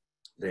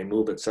 They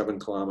move at 7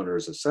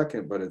 kilometers a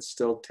second, but it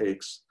still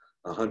takes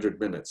 100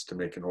 minutes to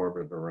make an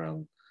orbit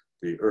around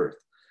the Earth.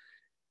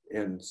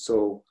 And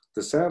so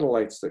the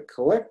satellites that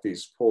collect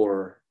these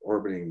polar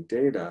orbiting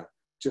data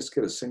just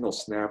get a single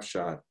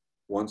snapshot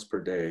once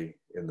per day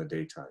in the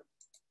daytime.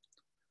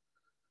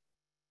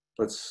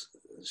 Let's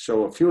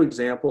show a few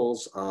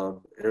examples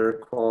of air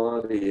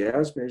quality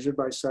as measured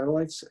by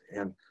satellites.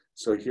 And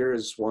so here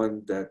is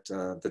one that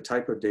the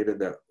type of data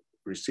that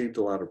received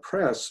a lot of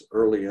press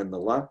early in the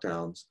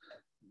lockdowns.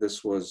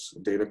 This was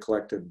data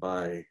collected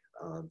by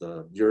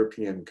the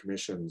European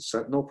Commission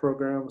Sentinel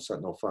program,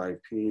 Sentinel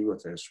 5P,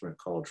 with an instrument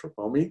called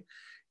Tropomi.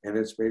 And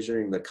it's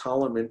measuring the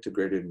column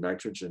integrated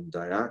nitrogen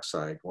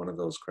dioxide, one of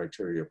those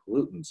criteria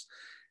pollutants.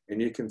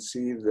 And you can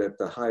see that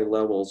the high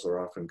levels are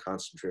often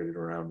concentrated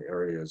around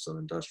areas of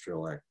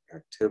industrial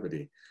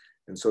activity.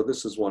 And so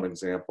this is one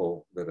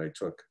example that I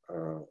took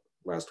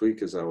last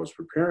week as I was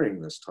preparing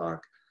this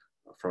talk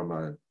from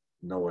a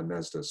NOAA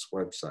NESDIS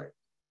website.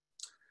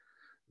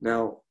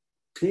 Now,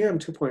 PM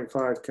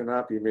 2.5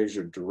 cannot be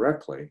measured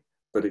directly,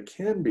 but it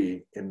can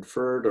be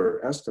inferred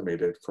or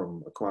estimated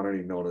from a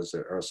quantity known as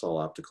the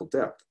aerosol optical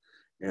depth.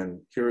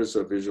 And here is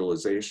a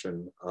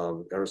visualization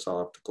of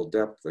aerosol optical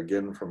depth,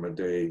 again from a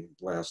day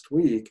last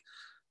week,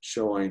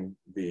 showing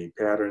the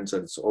patterns,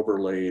 and it's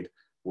overlaid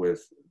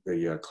with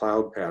the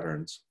cloud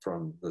patterns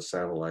from the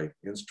satellite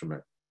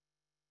instrument.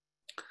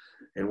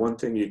 And one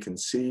thing you can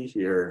see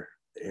here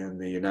in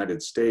the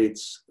United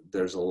States,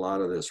 there's a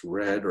lot of this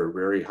red or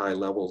very high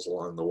levels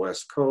along the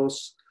West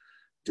Coast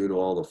due to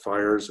all the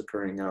fires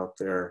occurring out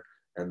there,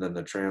 and then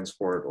the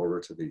transport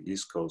over to the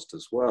East Coast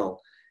as well.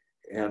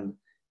 And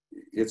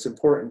it's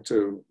important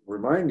to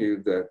remind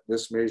you that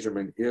this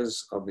measurement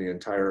is of the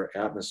entire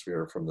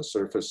atmosphere from the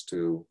surface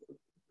to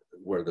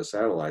where the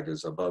satellite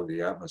is above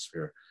the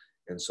atmosphere.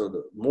 And so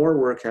the more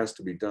work has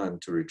to be done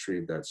to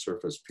retrieve that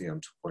surface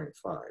PM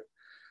 2.5.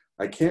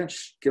 I can't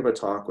give a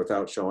talk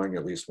without showing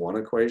at least one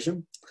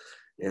equation.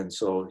 And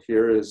so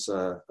here is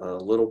a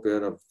little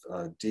bit of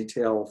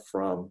detail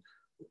from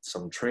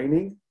some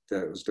training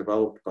that was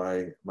developed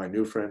by my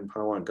new friend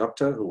Pawan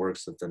Gupta, who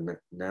works at the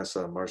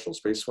NASA Marshall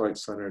Space Flight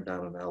Center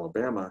down in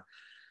Alabama,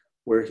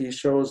 where he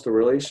shows the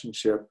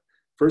relationship.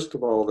 First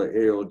of all, the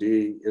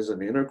AOD is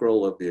an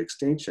integral of the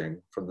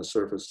extinction from the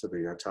surface to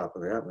the top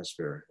of the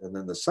atmosphere. And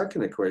then the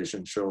second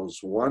equation shows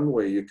one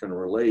way you can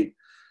relate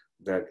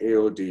that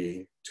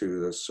AOD to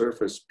the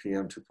surface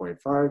PM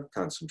 2.5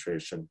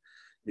 concentration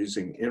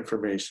using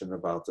information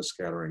about the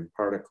scattering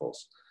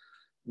particles.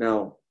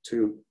 Now,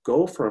 to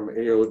go from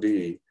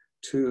AOD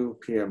to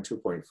PM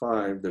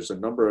 2.5, there's a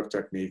number of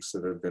techniques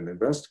that have been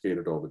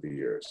investigated over the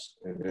years.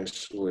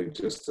 Initially,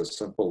 just a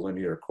simple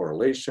linear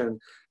correlation,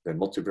 then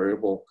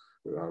multivariable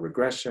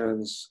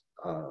regressions,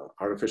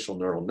 artificial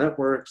neural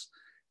networks,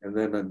 and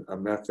then a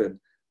method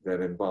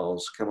that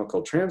involves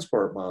chemical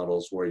transport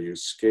models where you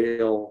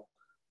scale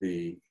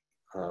the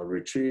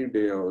retrieved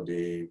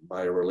AOD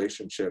by a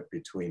relationship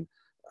between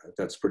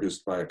that's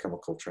produced by a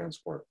chemical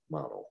transport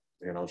model.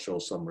 And I'll show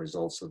some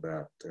results of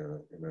that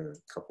in a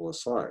couple of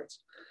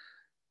slides.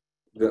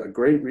 The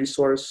great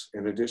resource,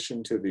 in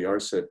addition to the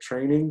RSIT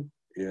training,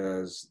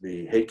 is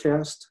the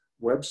HACAST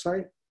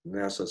website,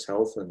 NASA's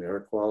Health and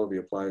Air Quality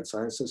Applied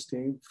Sciences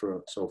team.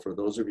 So for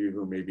those of you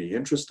who may be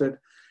interested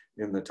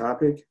in the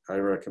topic, I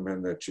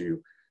recommend that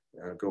you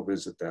go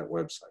visit that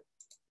website.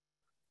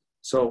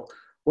 So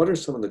what are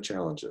some of the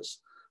challenges?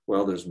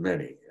 Well, there's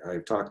many.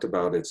 I've talked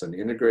about it's an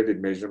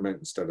integrated measurement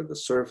instead of the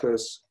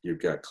surface.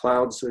 You've got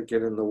clouds that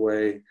get in the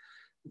way.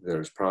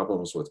 There's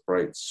problems with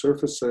bright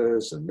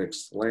surfaces and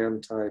mixed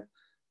land type.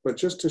 But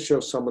just to show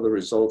some of the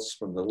results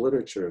from the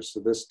literature, so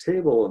this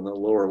table in the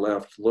lower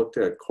left looked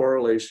at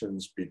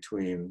correlations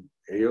between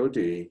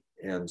AOD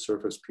and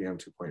surface PM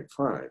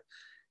 2.5.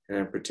 And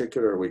in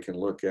particular, we can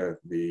look at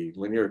the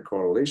linear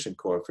correlation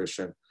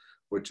coefficient,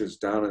 which is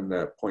down in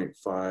that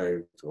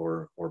 0.5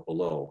 or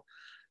below.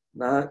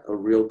 Not a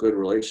real good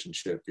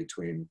relationship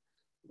between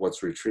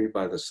what's retrieved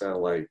by the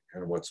satellite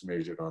and what's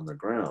measured on the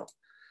ground.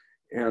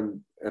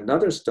 And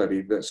another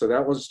study, so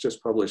that was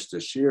just published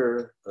this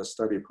year, a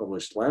study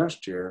published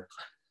last year,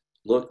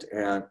 looked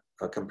at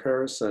a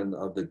comparison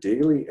of the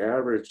daily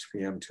average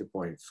PM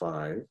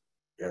 2.5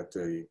 at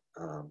the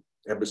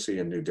embassy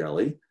in New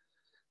Delhi,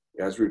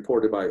 as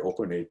reported by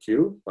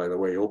OpenAQ. By the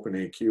way,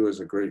 OpenAQ is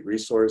a great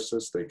resource.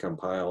 They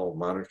compile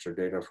monitor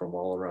data from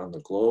all around the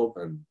globe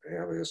and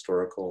have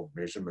historical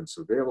measurements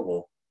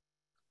available,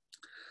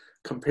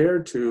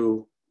 compared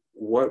to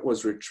what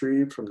was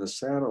retrieved from the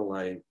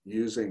satellite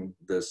using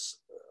this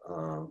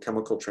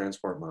chemical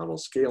transport model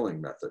scaling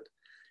method.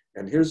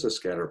 And here's the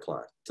scatter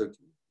plot. The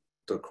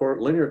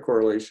linear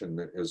correlation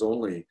is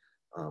only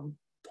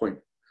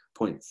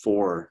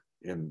 0.4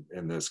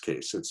 in this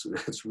case.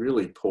 It's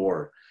really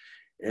poor.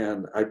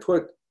 And I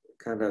put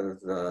kind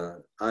of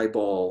the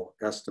eyeball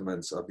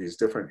estimates of these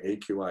different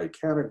AQI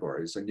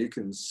categories. And you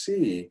can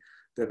see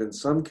that in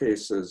some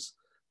cases,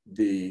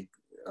 the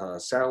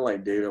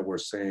satellite data were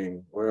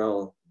saying,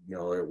 well, you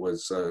know, it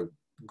was a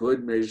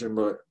good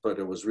measurement, but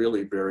it was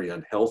really very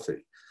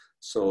unhealthy.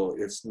 So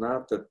it's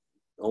not that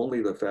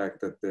only the fact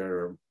that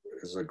there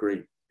is a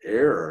great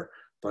error,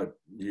 but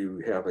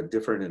you have a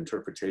different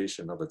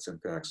interpretation of its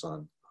impacts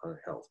on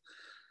health.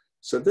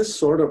 So this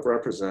sort of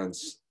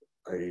represents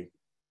a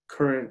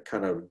current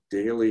kind of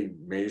daily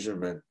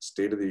measurement,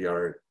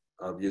 state-of-the-art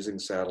of using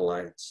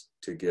satellites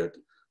to get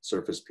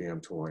surface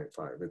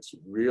PM2.5. It's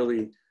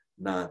really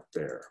not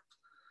there.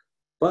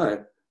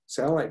 But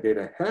satellite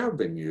data have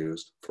been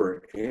used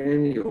for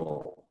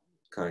annual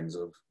kinds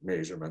of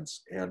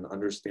measurements and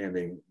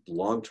understanding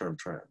long-term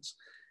trends.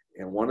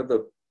 And one of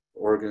the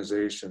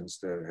organizations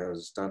that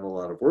has done a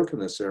lot of work in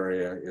this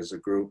area is a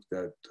group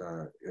that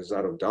is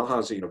out of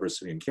Dalhousie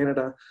University in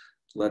Canada,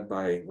 led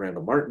by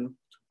Randall Martin,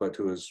 but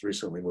who has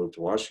recently moved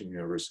to Washington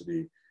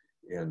University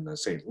in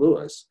St.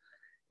 Louis.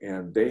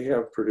 And they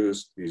have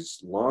produced these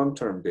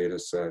long-term data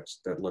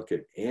sets that look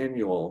at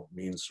annual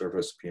mean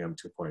surface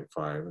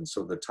PM2.5. And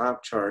so the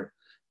top chart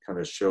kind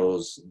of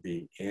shows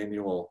the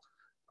annual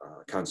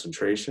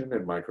concentration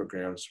in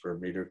micrograms per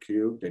meter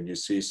cubed. And you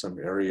see some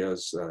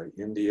areas,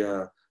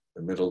 India,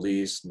 the Middle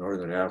East,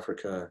 Northern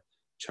Africa,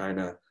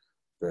 China,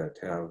 that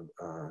have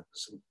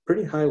some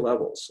pretty high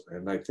levels.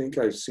 And I think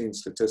I've seen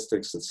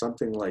statistics that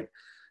something like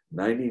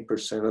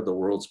 90% of the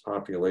world's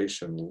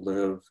population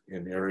live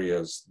in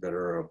areas that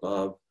are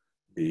above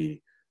the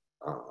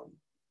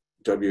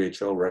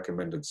WHO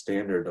recommended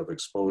standard of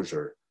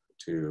exposure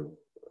to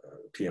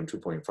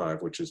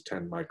PM2.5, which is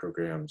 10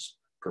 micrograms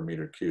per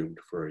meter cubed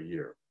for a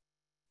year.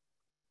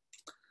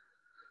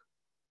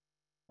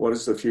 What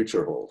does the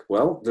future hold?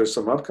 Well, there's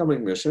some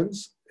upcoming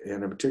missions.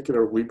 And in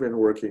particular, we've been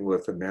working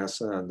with the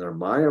NASA and their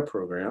Maya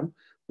program,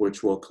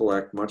 which will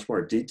collect much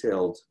more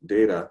detailed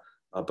data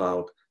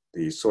about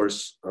the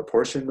source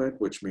apportionment,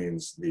 which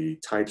means the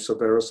types of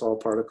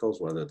aerosol particles,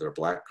 whether they're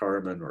black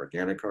carbon or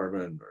organic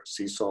carbon or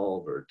sea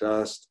salt or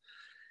dust.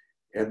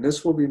 And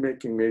this will be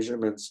making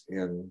measurements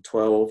in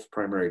 12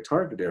 primary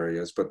target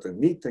areas. But the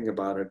neat thing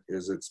about it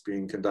is it's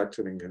being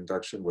conducted in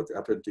conjunction with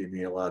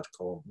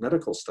epidemiological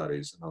medical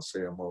studies. And I'll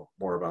say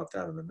more about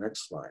that in the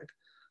next slide.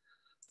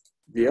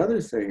 The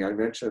other thing I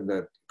mentioned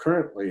that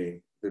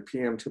currently the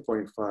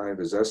PM2.5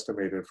 is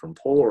estimated from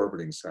polar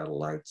orbiting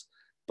satellites,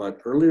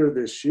 but earlier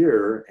this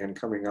year and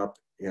coming up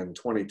in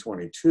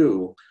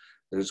 2022,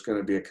 there's going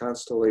to be a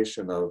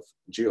constellation of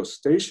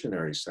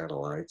geostationary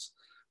satellites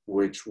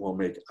which will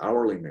make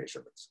hourly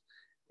measurements.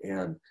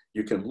 And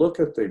you can look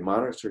at the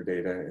monitor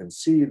data and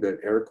see that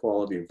air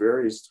quality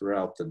varies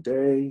throughout the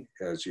day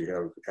as you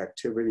have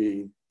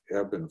activity,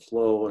 ebb and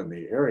flow in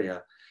the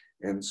area.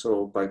 And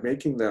so by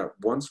making that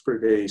once per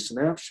day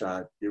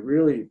snapshot, you're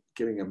really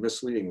getting a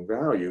misleading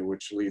value,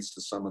 which leads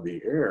to some of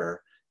the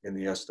error in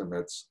the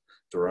estimates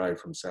derived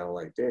from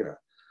satellite data.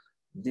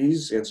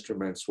 These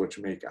instruments, which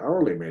make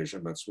hourly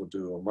measurements, will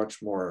do a much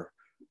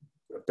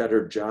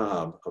better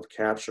job of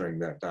capturing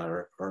that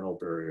diurnal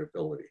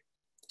variability.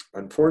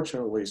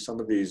 Unfortunately, some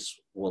of these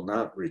will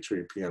not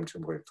retrieve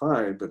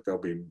PM2.5, but they'll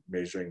be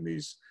measuring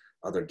these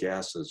other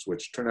gases,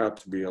 which turn out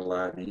to be a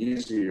lot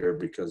easier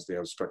because they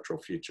have structural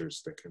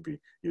features that can be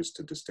used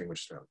to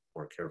distinguish them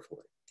more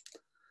carefully.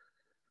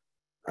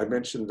 I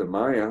mentioned the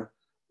Maya.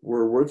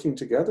 We're working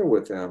together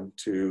with them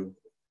to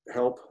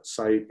help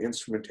site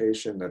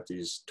instrumentation at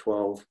these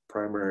 12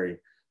 primary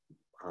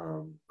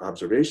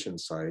observation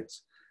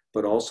sites,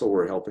 but also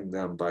we're helping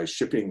them by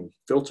shipping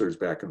filters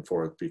back and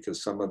forth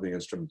because some of the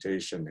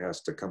instrumentation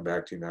has to come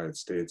back to the United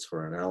States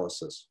for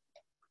analysis.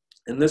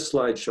 And this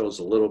slide shows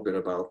a little bit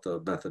about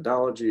the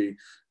methodology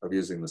of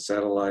using the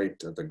satellite,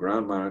 the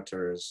ground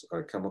monitors,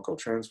 a chemical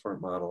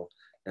transport model,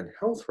 and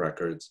health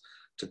records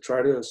to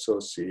try to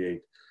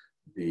associate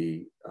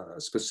the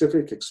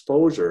specific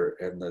exposure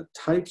and the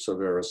types of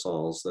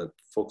aerosols that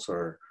folks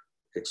are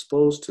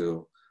exposed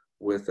to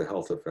with the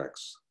health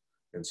effects.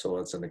 And so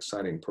it's an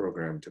exciting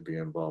program to be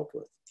involved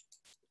with.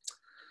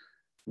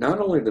 Not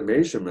only the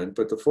measurement,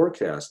 but the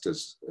forecast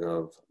is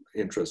of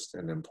interest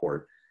and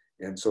import.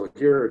 And so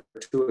here are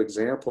two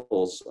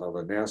examples of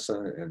a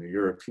NASA and a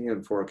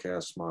European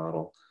forecast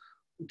model.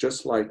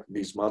 Just like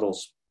these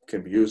models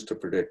can be used to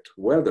predict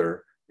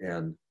weather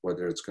and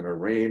whether it's going to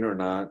rain or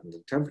not and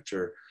the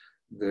temperature,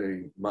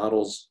 the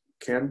models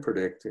can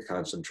predict the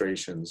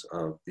concentrations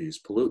of these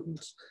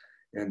pollutants.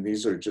 And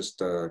these are just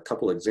a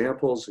couple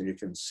examples, and you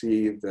can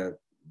see that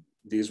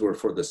these were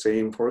for the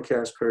same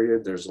forecast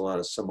period. There's a lot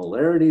of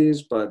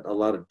similarities, but a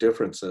lot of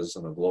differences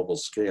on a global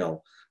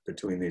scale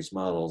between these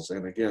models.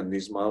 And again,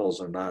 these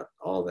models are not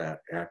all that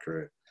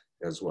accurate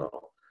as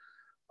well.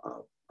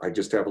 I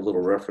just have a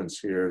little reference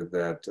here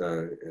that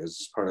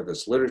as part of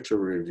this literature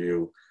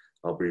review,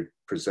 I'll be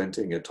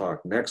presenting a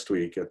talk next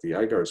week at the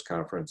IGARS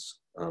conference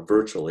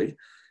virtually,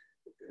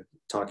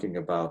 talking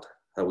about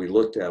how we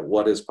looked at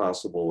what is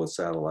possible with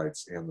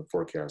satellites and the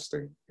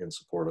forecasting in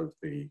support of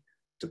the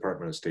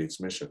Department of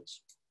State's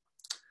missions.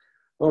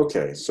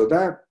 Okay, so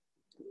that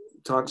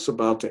talks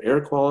about the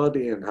air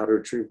quality and how to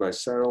retrieve by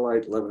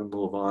satellite. Let me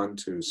move on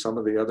to some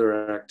of the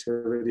other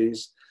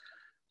activities.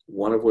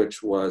 one of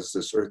which was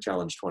this Earth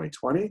Challenge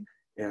 2020.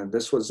 And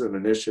this was an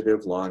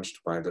initiative launched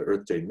by the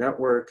Earth Day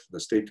Network, the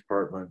State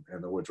Department,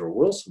 and the Woodrow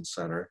Wilson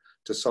Center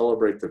to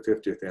celebrate the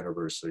 50th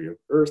anniversary of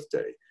Earth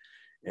Day.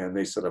 And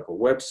they set up a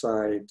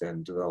website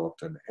and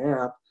developed an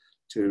app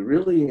to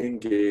really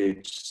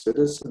engage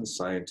citizen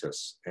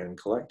scientists in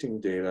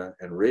collecting data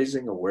and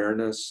raising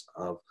awareness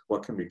of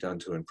what can be done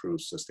to improve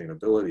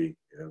sustainability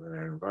in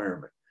our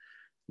environment.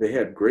 They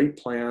had great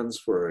plans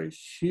for a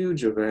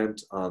huge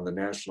event on the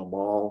National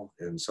Mall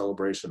in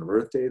celebration of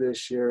Earth Day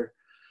this year.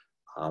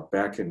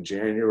 Back in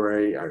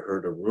January, I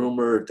heard a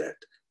rumor that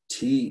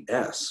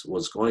TS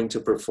was going to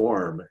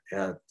perform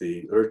at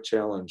the Earth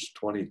Challenge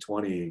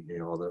 2020,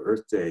 the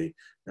Earth Day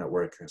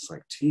Network. And it's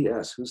like,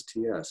 TS, who's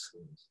TS?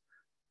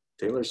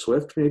 Taylor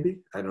Swift, maybe?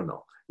 I don't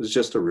know. It was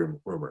just a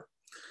rumor.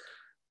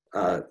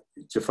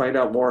 To find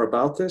out more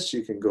about this,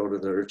 you can go to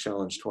the Earth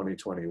Challenge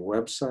 2020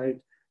 website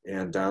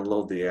and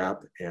download the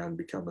app and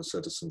become a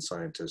citizen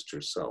scientist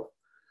yourself.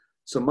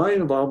 So my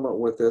involvement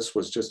with this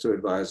was just to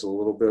advise a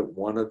little bit.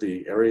 One of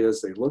the areas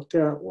they looked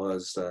at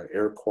was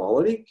air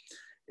quality,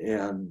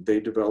 and they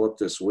developed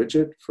this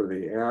widget for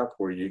the app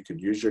where you could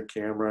use your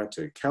camera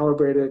to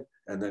calibrate it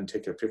and then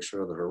take a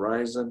picture of the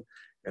horizon,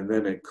 and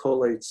then it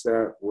collates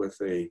that with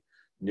a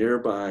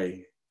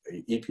nearby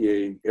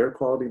EPA air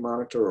quality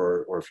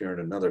monitor, or if you're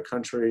in another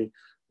country,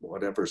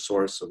 whatever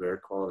source of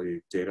air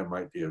quality data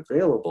might be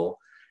available.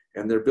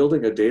 And they're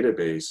building a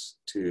database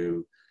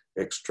to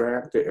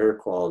extract the air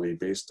quality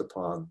based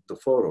upon the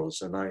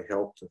photos. And I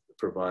helped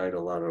provide a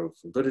lot of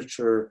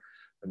literature.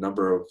 A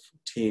number of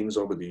teams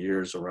over the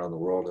years around the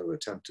world have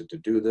attempted to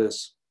do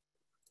this.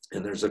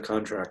 And there's a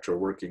contractor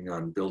working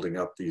on building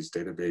up these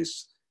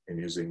databases and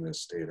using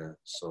this data.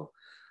 So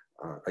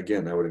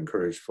again, I would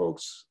encourage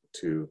folks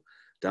to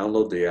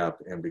download the app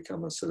and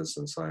become a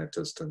citizen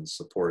scientist and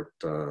support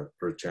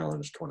Earth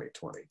Challenge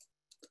 2020.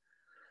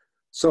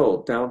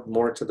 So down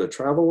more to the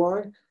travel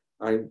log,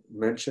 I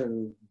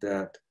mentioned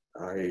that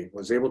I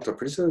was able to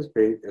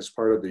participate as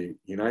part of the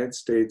United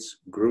States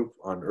group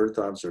on Earth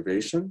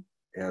observation.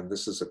 And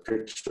this is a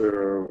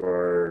picture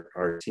of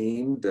our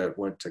team that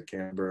went to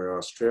Canberra,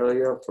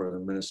 Australia for the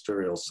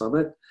ministerial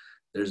summit.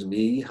 There's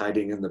me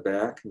hiding in the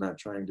back, not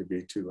trying to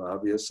be too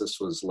obvious. This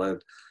was led,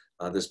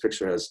 this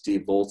picture has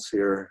Steve Volz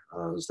here,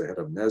 who's the head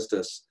of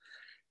NESDIS.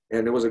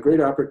 And it was a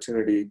great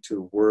opportunity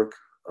to work,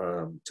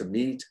 to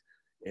meet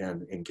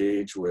and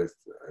engage with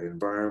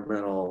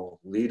environmental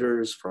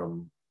leaders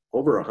from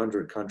over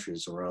 100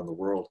 countries around the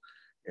world.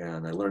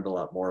 And I learned a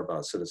lot more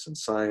about citizen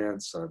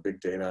science, big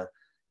data,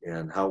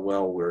 and how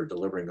well we're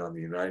delivering on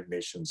the United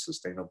Nations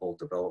Sustainable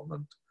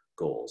Development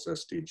Goals,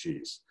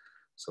 SDGs.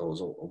 So it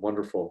was a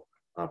wonderful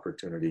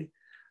opportunity.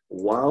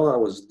 While I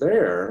was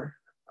there,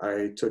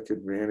 I took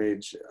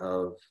advantage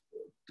of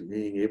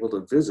being able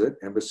to visit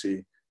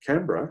Embassy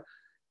Canberra,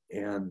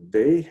 and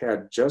they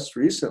had just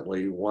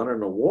recently won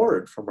an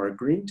award from our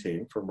green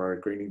team, from our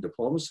Greening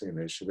Diplomacy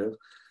Initiative,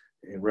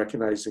 in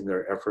recognizing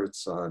their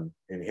efforts on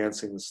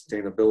enhancing the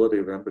sustainability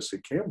of Embassy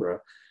Canberra.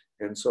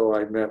 And so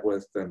I met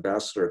with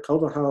Ambassador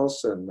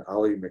Culverhouse and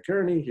Ali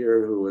McInerney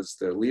here, who is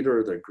the leader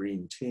of the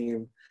green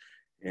team,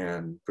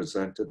 and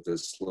presented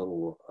this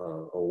little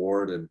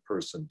award in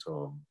person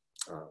to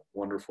them.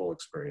 Wonderful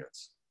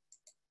experience.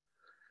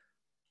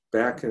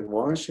 Back in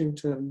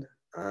Washington,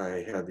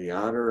 I had the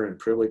honor and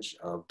privilege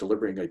of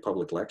delivering a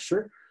public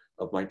lecture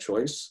of my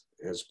choice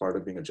as part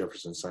of being a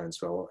Jefferson Science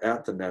Fellow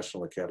at the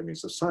National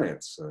Academies of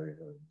Science,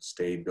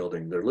 state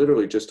building. They're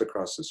literally just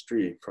across the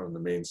street from the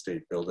main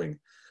state building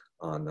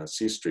on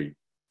C Street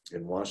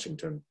in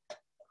Washington.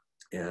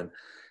 And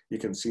you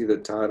can see the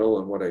title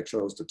and what I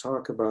chose to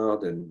talk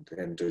about,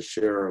 and to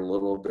share a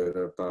little bit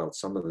about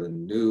some of the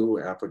new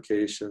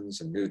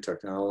applications and new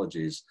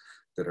technologies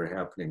that are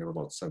happening in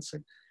remote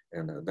sensing.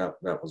 And that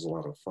was a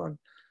lot of fun.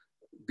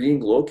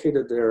 Being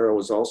located there, I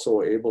was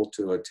also able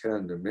to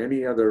attend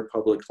many other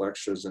public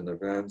lectures and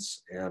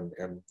events, and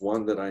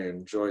one that I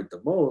enjoyed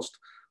the most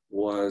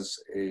was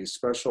a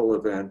special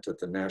event at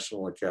the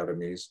National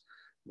Academies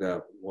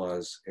that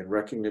was in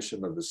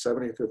recognition of the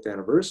 75th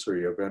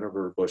anniversary of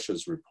Vannevar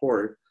Bush's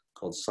report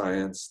called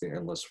Science, the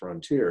Endless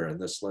Frontier. And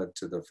this led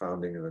to the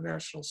founding of the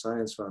National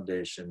Science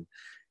Foundation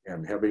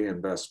and heavy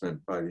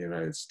investment by the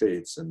United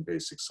States in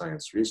basic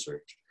science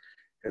research.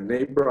 And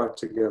they brought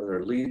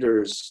together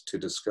leaders to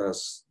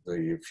discuss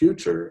the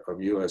future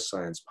of US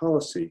science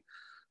policy,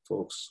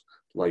 folks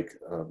like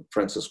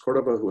Francis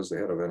Cordova, who was the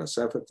head of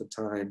NSF at the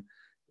time,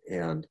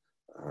 and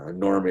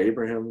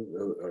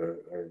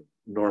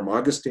Norm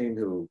Augustine,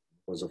 who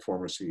was a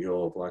former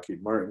CEO of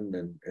Lockheed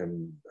Martin,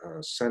 and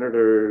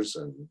senators,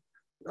 and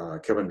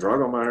Kevin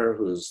Drogemeyer,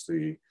 who's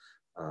the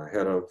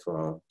head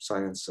of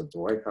science at the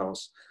White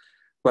House.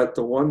 But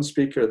the one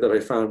speaker that I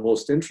found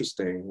most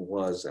interesting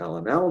was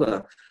Alan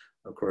Alda.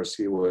 Of course,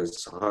 he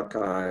was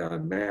Hawkeye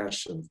on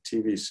MASH and the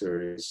TV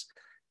series.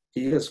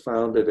 He has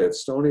founded at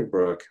Stony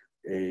Brook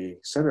a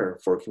Center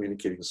for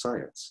Communicating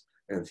Science.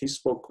 And he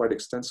spoke quite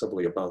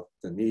extensively about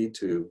the need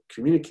to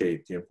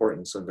communicate the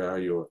importance and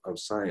value of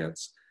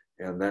science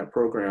And that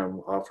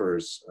program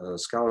offers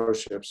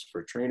scholarships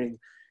for training.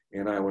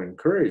 And I would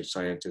encourage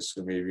scientists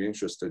who may be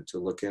interested to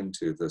look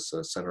into this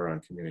Center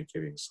on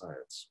Communicating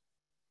Science.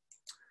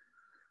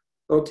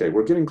 Okay,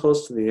 we're getting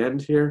close to the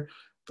end here,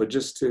 but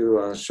just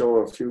to show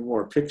a few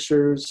more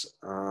pictures.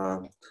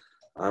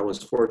 I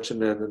was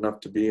fortunate enough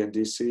to be in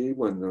DC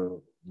when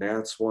the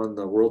Nats won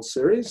the World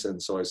Series,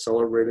 and so I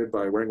celebrated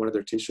by wearing one of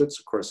their t-shirts.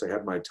 Of course, I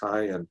had my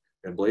tie and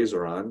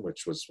blazer on,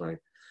 which was my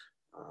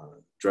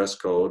dress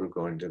code of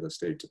going to the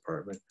State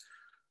Department.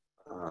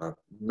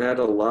 Met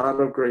a lot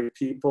of great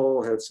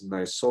people, had some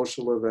nice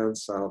social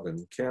events out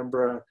in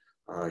Canberra.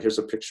 Here's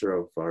a picture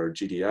of our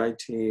GDI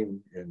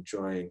team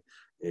enjoying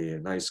a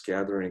nice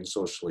gathering,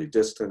 socially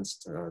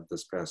distanced,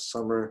 this past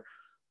summer.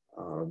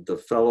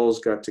 The fellows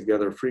got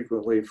together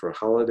frequently for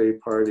holiday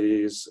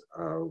parties.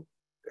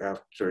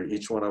 After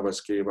each one of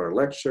us gave our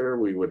lecture,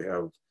 we would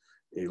have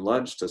a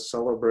lunch to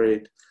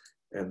celebrate.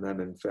 And then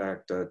in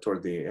fact,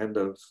 toward the end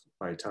of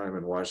my time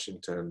in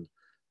Washington,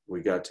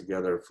 we got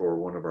together for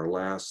one of our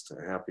last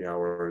happy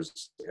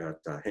hours at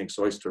Hank's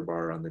Oyster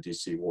Bar on the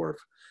DC Wharf.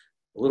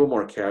 A little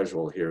more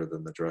casual here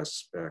than the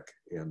dress back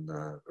in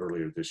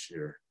earlier this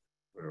year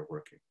we were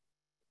working.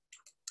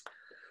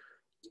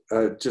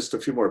 Just a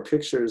few more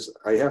pictures.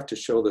 I have to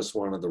show this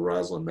one of the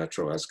Roslyn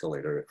Metro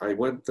escalator. I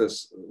rode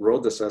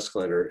this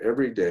escalator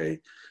every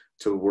day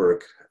to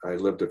work. I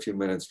lived a few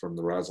minutes from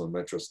the Roslyn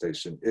Metro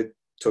station. It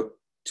took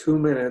 2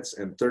 minutes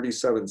and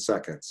 37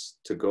 seconds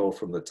to go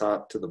from the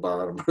top to the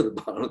bottom or the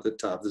bottom to the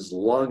top. This is the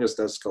longest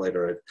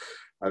escalator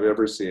I've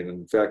ever seen.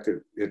 In fact,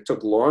 it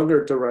took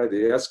longer to ride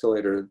the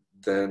escalator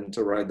than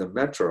to ride the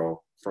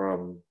Metro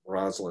from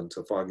Roslyn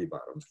to Foggy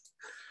Bottom.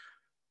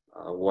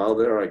 While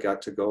there, I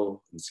got to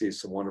go and see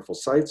some wonderful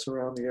sights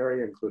around the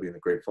area, including the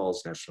Great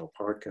Falls National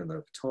Park and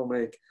the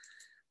Potomac.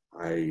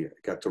 I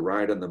got to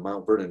ride on the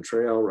Mount Vernon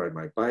Trail, ride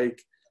my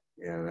bike,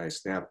 and I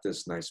snapped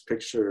this nice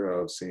picture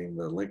of seeing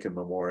the Lincoln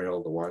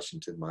Memorial, the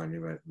Washington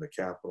Monument, and the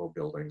Capitol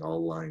building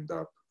all lined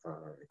up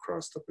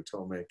across the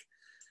Potomac.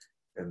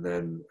 And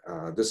then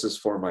this is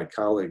for my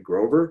colleague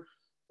Grover.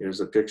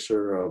 Here's a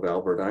picture of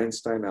Albert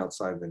Einstein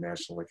outside the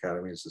National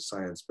Academies of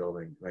Science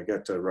building. I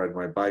got to ride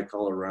my bike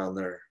all around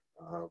there.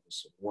 It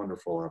was a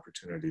wonderful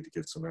opportunity to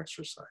get some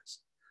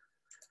exercise.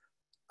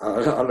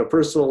 On a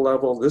personal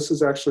level, this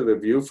is actually the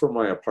view from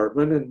my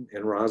apartment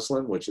in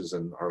Roslyn, which is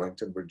in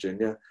Arlington,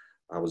 Virginia.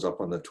 I was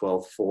up on the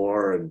 12th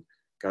floor and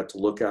got to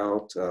look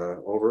out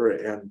over,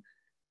 and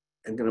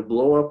I'm going to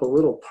blow up a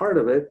little part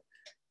of it.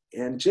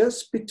 And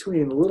just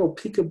between a little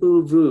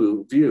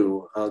peekaboo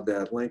view of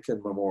that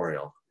Lincoln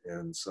Memorial.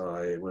 And so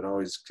I would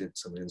always get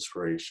some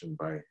inspiration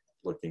by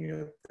looking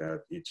at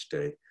that each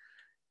day.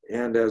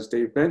 And as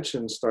Dave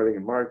mentioned, starting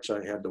in March,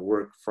 I had to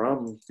work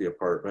from the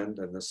apartment,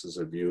 and this is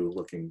a view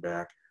looking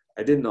back.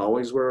 I didn't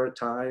always wear a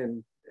tie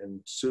and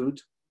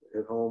suit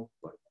at home,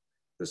 but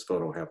this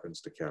photo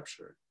happens to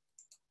capture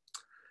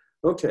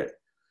it. Okay,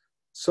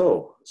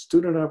 so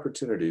student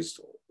opportunities.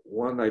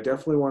 One I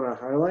definitely want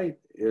to highlight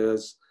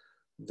is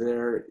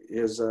there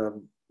is a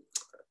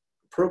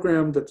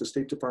program that the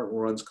State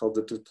Department runs called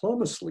the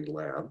Diplomacy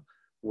Lab,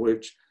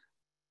 which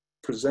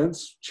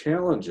presents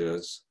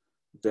challenges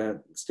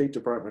that State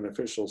Department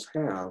officials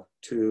have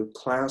to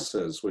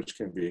classes, which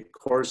can be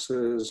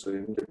courses,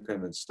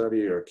 independent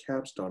study, or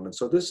capstone. And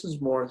so this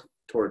is more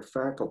toward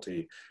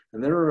faculty.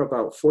 And there are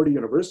about 40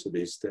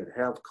 universities that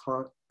have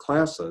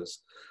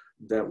classes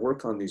that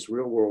work on these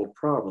real world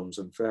problems.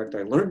 In fact,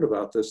 I learned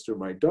about this through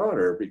my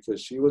daughter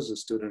because she was a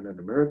student at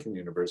American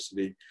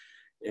University,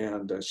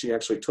 and she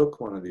actually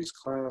took one of these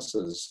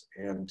classes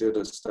and did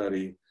a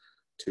study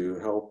to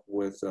help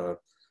with the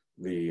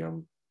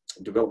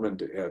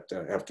development at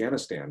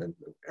Afghanistan, and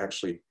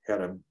actually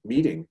had a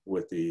meeting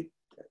with the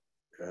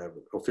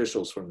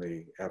officials from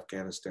the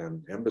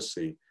Afghanistan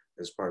embassy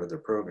as part of their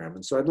program.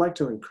 And so I'd like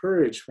to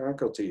encourage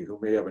faculty who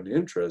may have an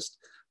interest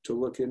to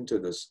look into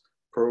this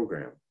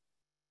program.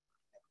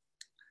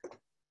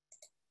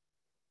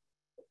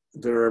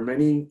 There are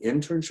many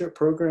internship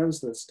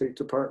programs that State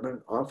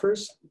Department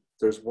offers.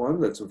 There's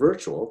one that's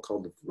virtual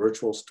called the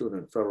Virtual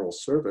Student Federal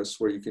Service,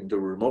 where you can do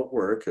remote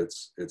work.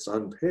 It's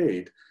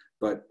unpaid,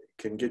 but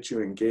can get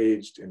you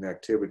engaged in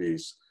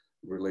activities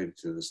related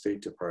to the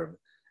State Department,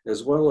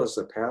 as well as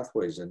the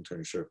Pathways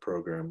Internship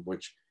Program,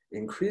 which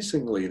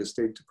increasingly the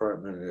State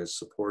Department is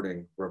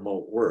supporting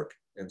remote work.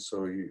 And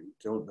so you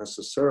don't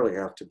necessarily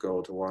have to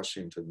go to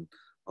Washington,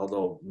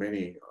 although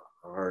many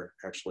are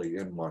actually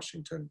in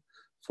Washington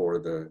for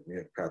the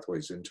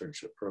Pathways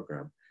Internship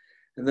Program.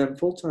 And then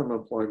full-time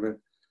employment,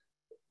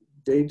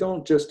 they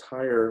don't just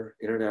hire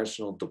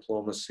international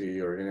diplomacy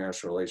or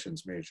international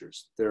relations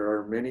majors. There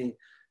are many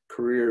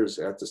careers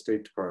at the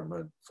State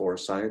Department for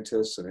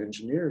scientists and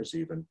engineers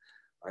even.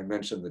 I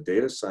mentioned the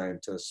data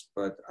scientists,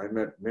 but I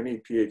met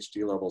many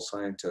PhD level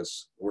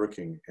scientists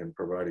working and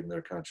providing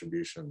their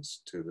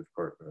contributions to the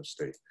Department of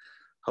State.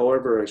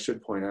 However, I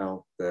should point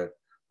out that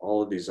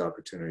all of these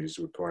opportunities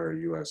require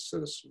US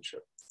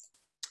citizenship.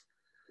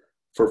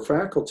 For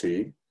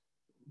faculty,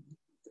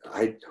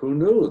 who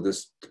knew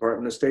this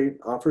Department of State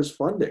offers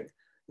funding?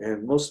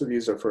 And most of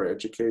these are for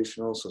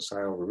educational,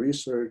 societal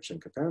research,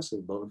 and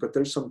capacity building, but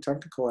there's some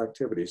technical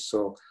activities.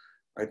 So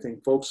I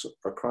think folks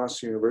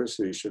across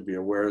universities should be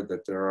aware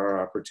that there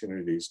are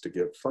opportunities to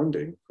get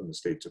funding from the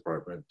State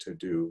Department to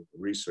do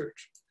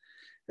research.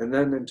 And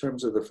then in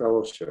terms of the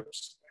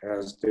fellowships,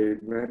 as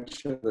Dave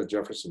mentioned, the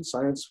Jefferson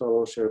Science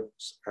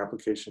Fellowships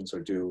applications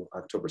are due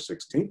October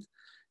 16th.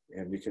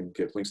 And you can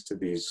get links to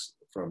these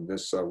from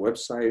this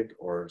website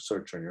or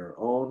search on your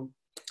own.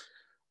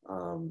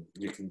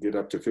 You can get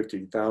up to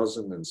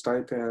 $50,000 in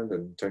stipend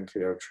and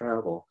 $10K of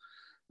travel.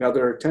 Now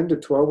there are 10 to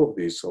 12 of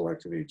these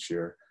selected each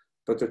year,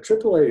 but the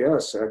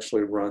AAAS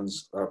actually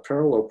runs a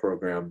parallel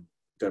program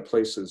that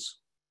places,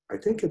 I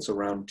think it's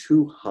around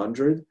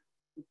 200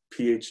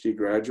 PhD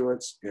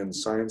graduates in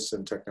science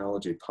and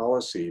technology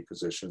policy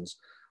positions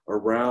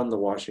around the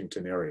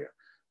Washington area.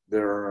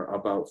 There are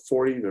about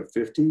 40 to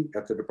 50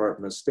 at the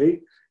Department of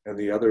State, and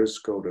the others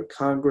go to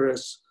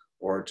Congress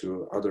or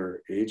to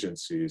other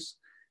agencies.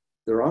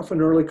 They're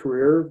often early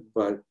career,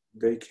 but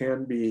they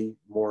can be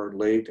more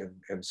late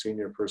and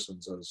senior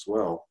persons as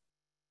well.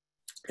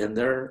 And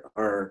they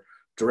are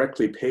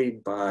directly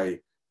paid by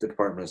the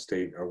Department of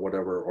State or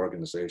whatever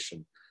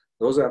organization.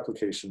 Those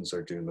applications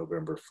are due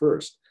November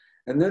 1st.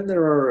 And then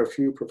there are a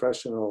few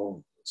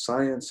professional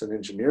science and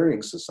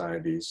engineering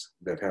societies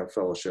that have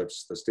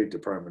fellowships. The State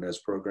Department has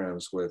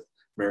programs with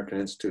American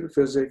Institute of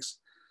Physics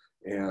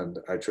and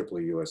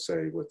IEEE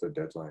USA with the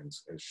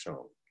deadlines as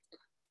shown.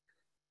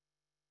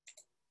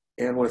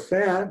 And with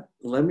that,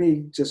 let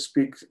me just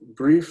speak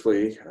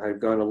briefly.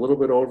 I've gone a little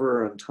bit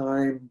over on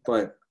time,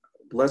 but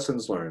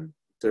lessons learned.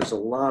 There's a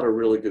lot of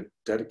really good,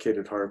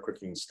 dedicated,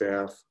 hardworking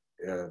staff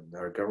in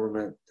our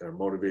government. They're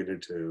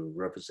motivated to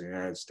represent the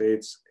United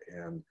States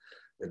and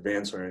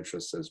advance our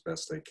interests as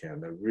best they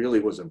can. I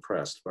really was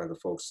impressed by the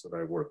folks that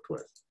I worked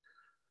with.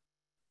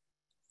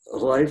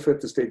 Life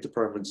at the State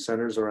Department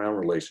centers around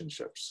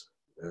relationships.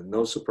 And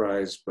no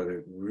surprise, but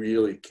it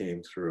really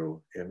came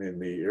through. And in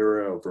the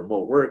era of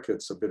remote work,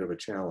 it's a bit of a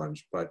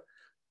challenge. But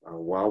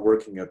while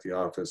working at the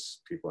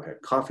office, people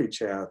had coffee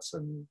chats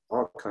and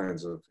all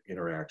kinds of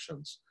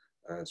interactions.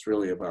 It's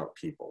really about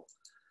people.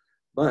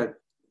 But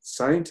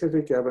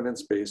scientific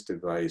evidence-based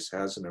advice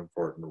has an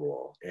important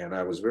role. And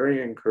I was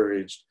very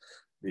encouraged.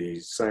 The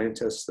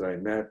scientists that I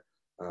met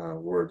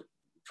were,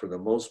 for the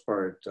most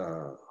part,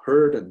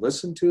 heard and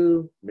listened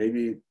to.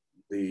 Maybe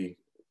the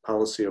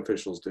policy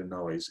officials didn't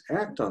always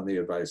act on the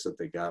advice that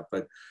they got,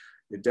 but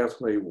it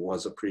definitely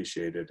was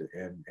appreciated.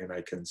 And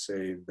I can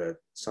say that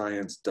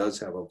science does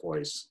have a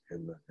voice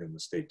in the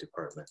State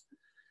Department.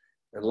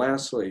 And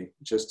lastly,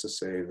 just to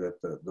say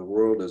that the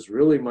world is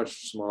really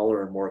much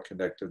smaller and more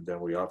connected than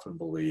we often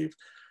believe.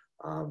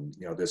 You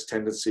know, this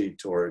tendency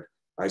toward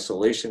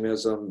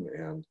isolationism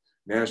and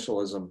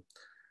nationalism,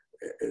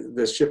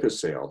 the ship has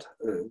sailed.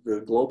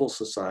 The global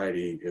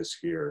society is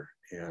here,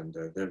 and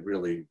that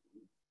really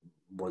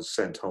was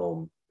sent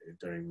home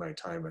during my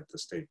time at the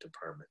State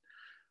Department.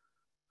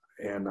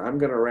 And I'm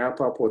going to wrap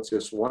up with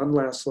just one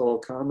last little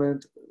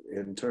comment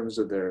in terms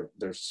of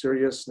their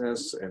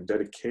seriousness and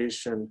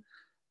dedication.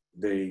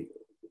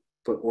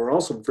 But we're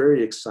also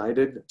very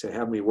excited to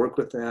have me work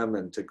with them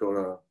and to go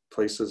to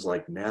places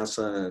like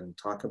NASA and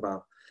talk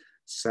about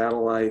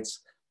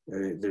satellites.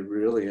 They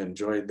really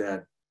enjoyed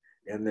that.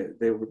 And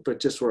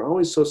but just were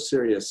always so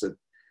serious that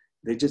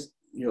they just,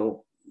 you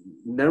know,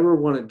 never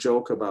want to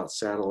joke about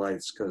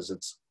satellites because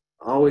it's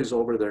always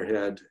over their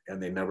head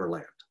and they never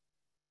land.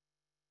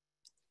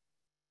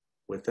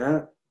 With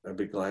that, I'd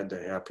be glad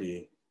to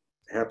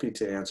happy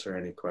to answer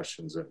any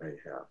questions that may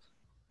have.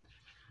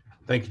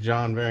 Thank you,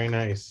 John. Very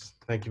nice.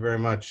 Thank you very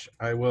much.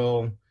 I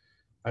will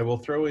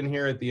throw in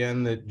here at the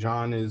end that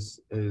John is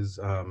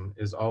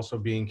also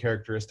being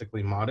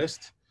characteristically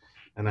modest.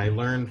 And I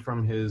learned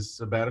from his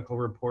sabbatical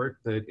report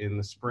that in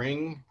the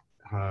spring,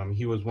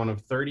 he was one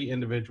of 30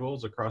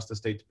 individuals across the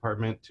State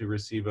Department to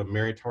receive a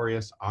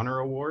Meritorious Honor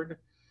Award.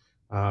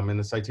 And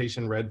the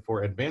citation read,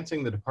 "For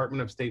advancing the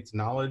Department of State's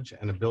knowledge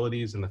and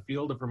abilities in the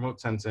field of remote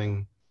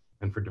sensing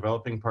and for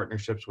developing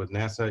partnerships with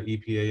NASA,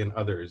 EPA, and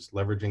others,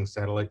 leveraging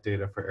satellite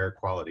data for air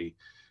quality."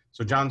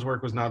 So John's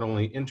work was not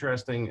only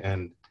interesting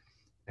and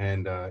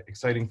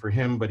exciting for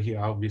him, but he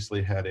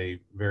obviously had a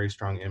very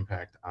strong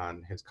impact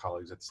on his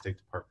colleagues at the State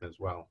Department as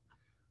well.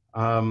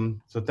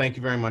 So thank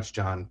you very much,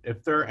 John.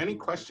 If there are any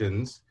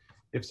questions,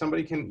 if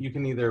somebody you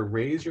can either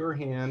raise your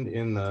hand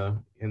in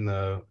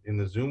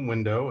the Zoom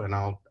window and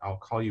I'll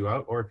call you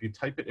out, or if you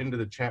type it into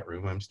the chat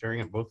room. I'm staring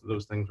at both of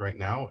those things right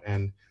now,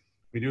 and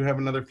we do have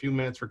another few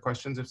minutes for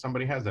questions if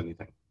somebody has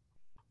anything.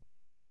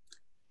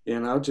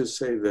 And I'll just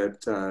say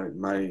that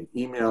my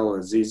email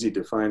is easy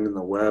to find in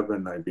the web,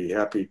 and I'd be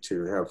happy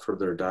to have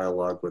further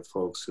dialogue with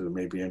folks who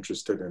may be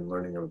interested in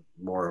learning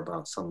more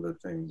about some of the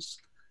things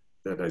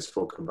that I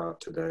spoke about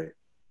today.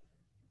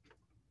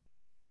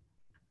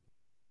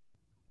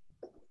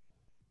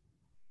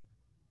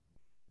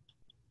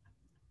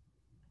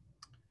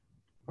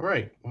 All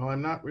right. Well,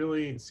 I'm not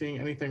really seeing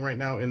anything right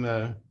now in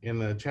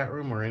the chat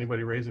room or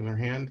anybody raising their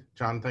hand.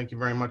 John, thank you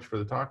very much for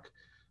the talk.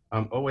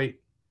 Oh wait,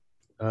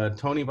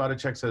 Tony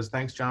Vodacek says,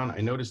 thanks, John.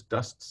 I noticed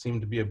dust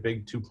seemed to be a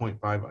big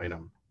 2.5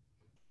 item.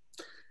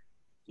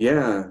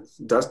 Yeah,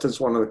 dust is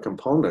one of the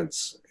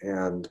components.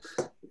 And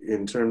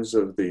in terms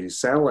of the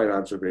satellite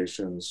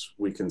observations,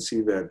 we can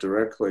see that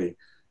directly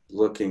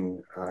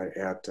looking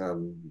at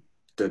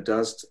the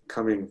dust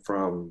coming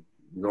from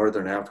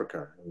Northern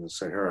Africa in the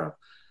Sahara.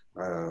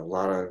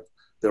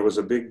 There was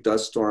a big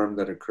dust storm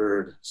that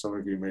occurred, some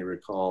of you may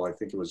recall, I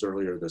think it was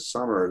earlier this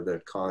summer,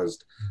 that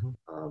caused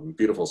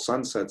beautiful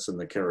sunsets in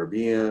the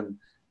Caribbean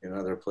and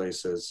other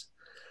places.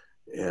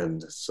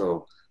 And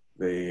so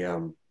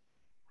the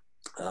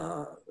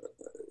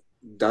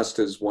dust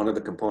is one of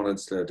the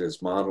components that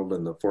is modeled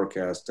in the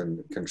forecast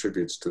and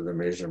contributes to the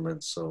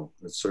measurements. So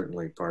it's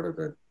certainly part of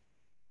it.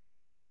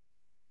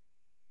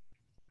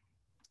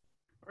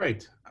 All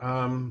right.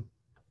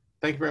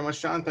 Thank you very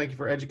much, John. Thank you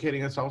for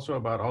educating us also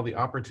about all the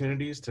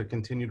opportunities to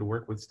continue to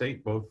work with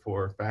state, both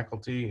for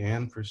faculty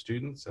and for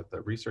students at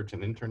the research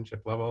and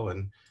internship level.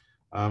 And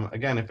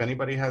again, if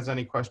anybody has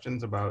any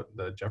questions about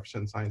the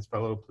Jefferson Science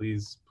Fellow,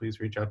 please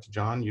reach out to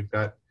John. You've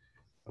got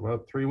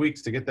about 3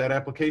 weeks to get that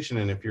application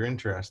in if you're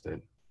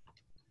interested.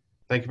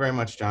 Thank you very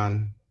much,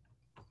 John.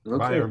 Okay.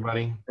 Bye,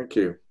 everybody. Thank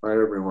you. Bye,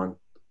 everyone.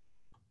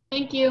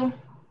 Thank you.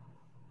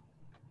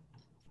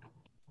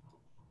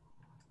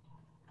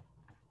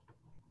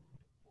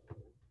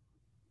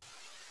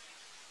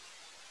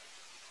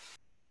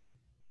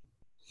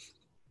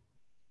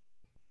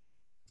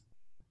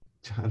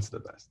 John's the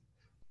best.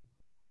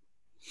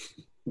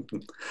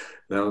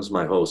 That was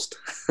my host.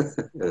 I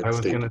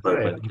was going to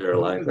say,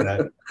 Caroline.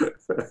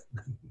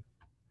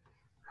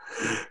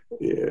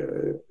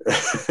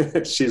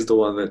 Yeah, she's the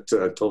one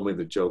that told me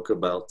the joke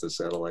about the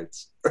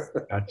satellites.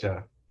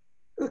 Gotcha.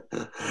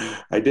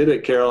 I did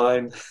it,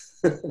 Caroline.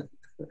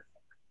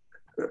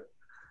 All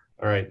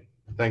right.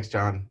 Thanks,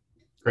 John.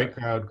 Great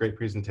crowd, great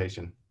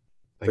presentation.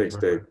 Thanks,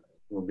 Dave.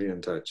 We'll be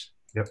in touch.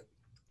 Yep.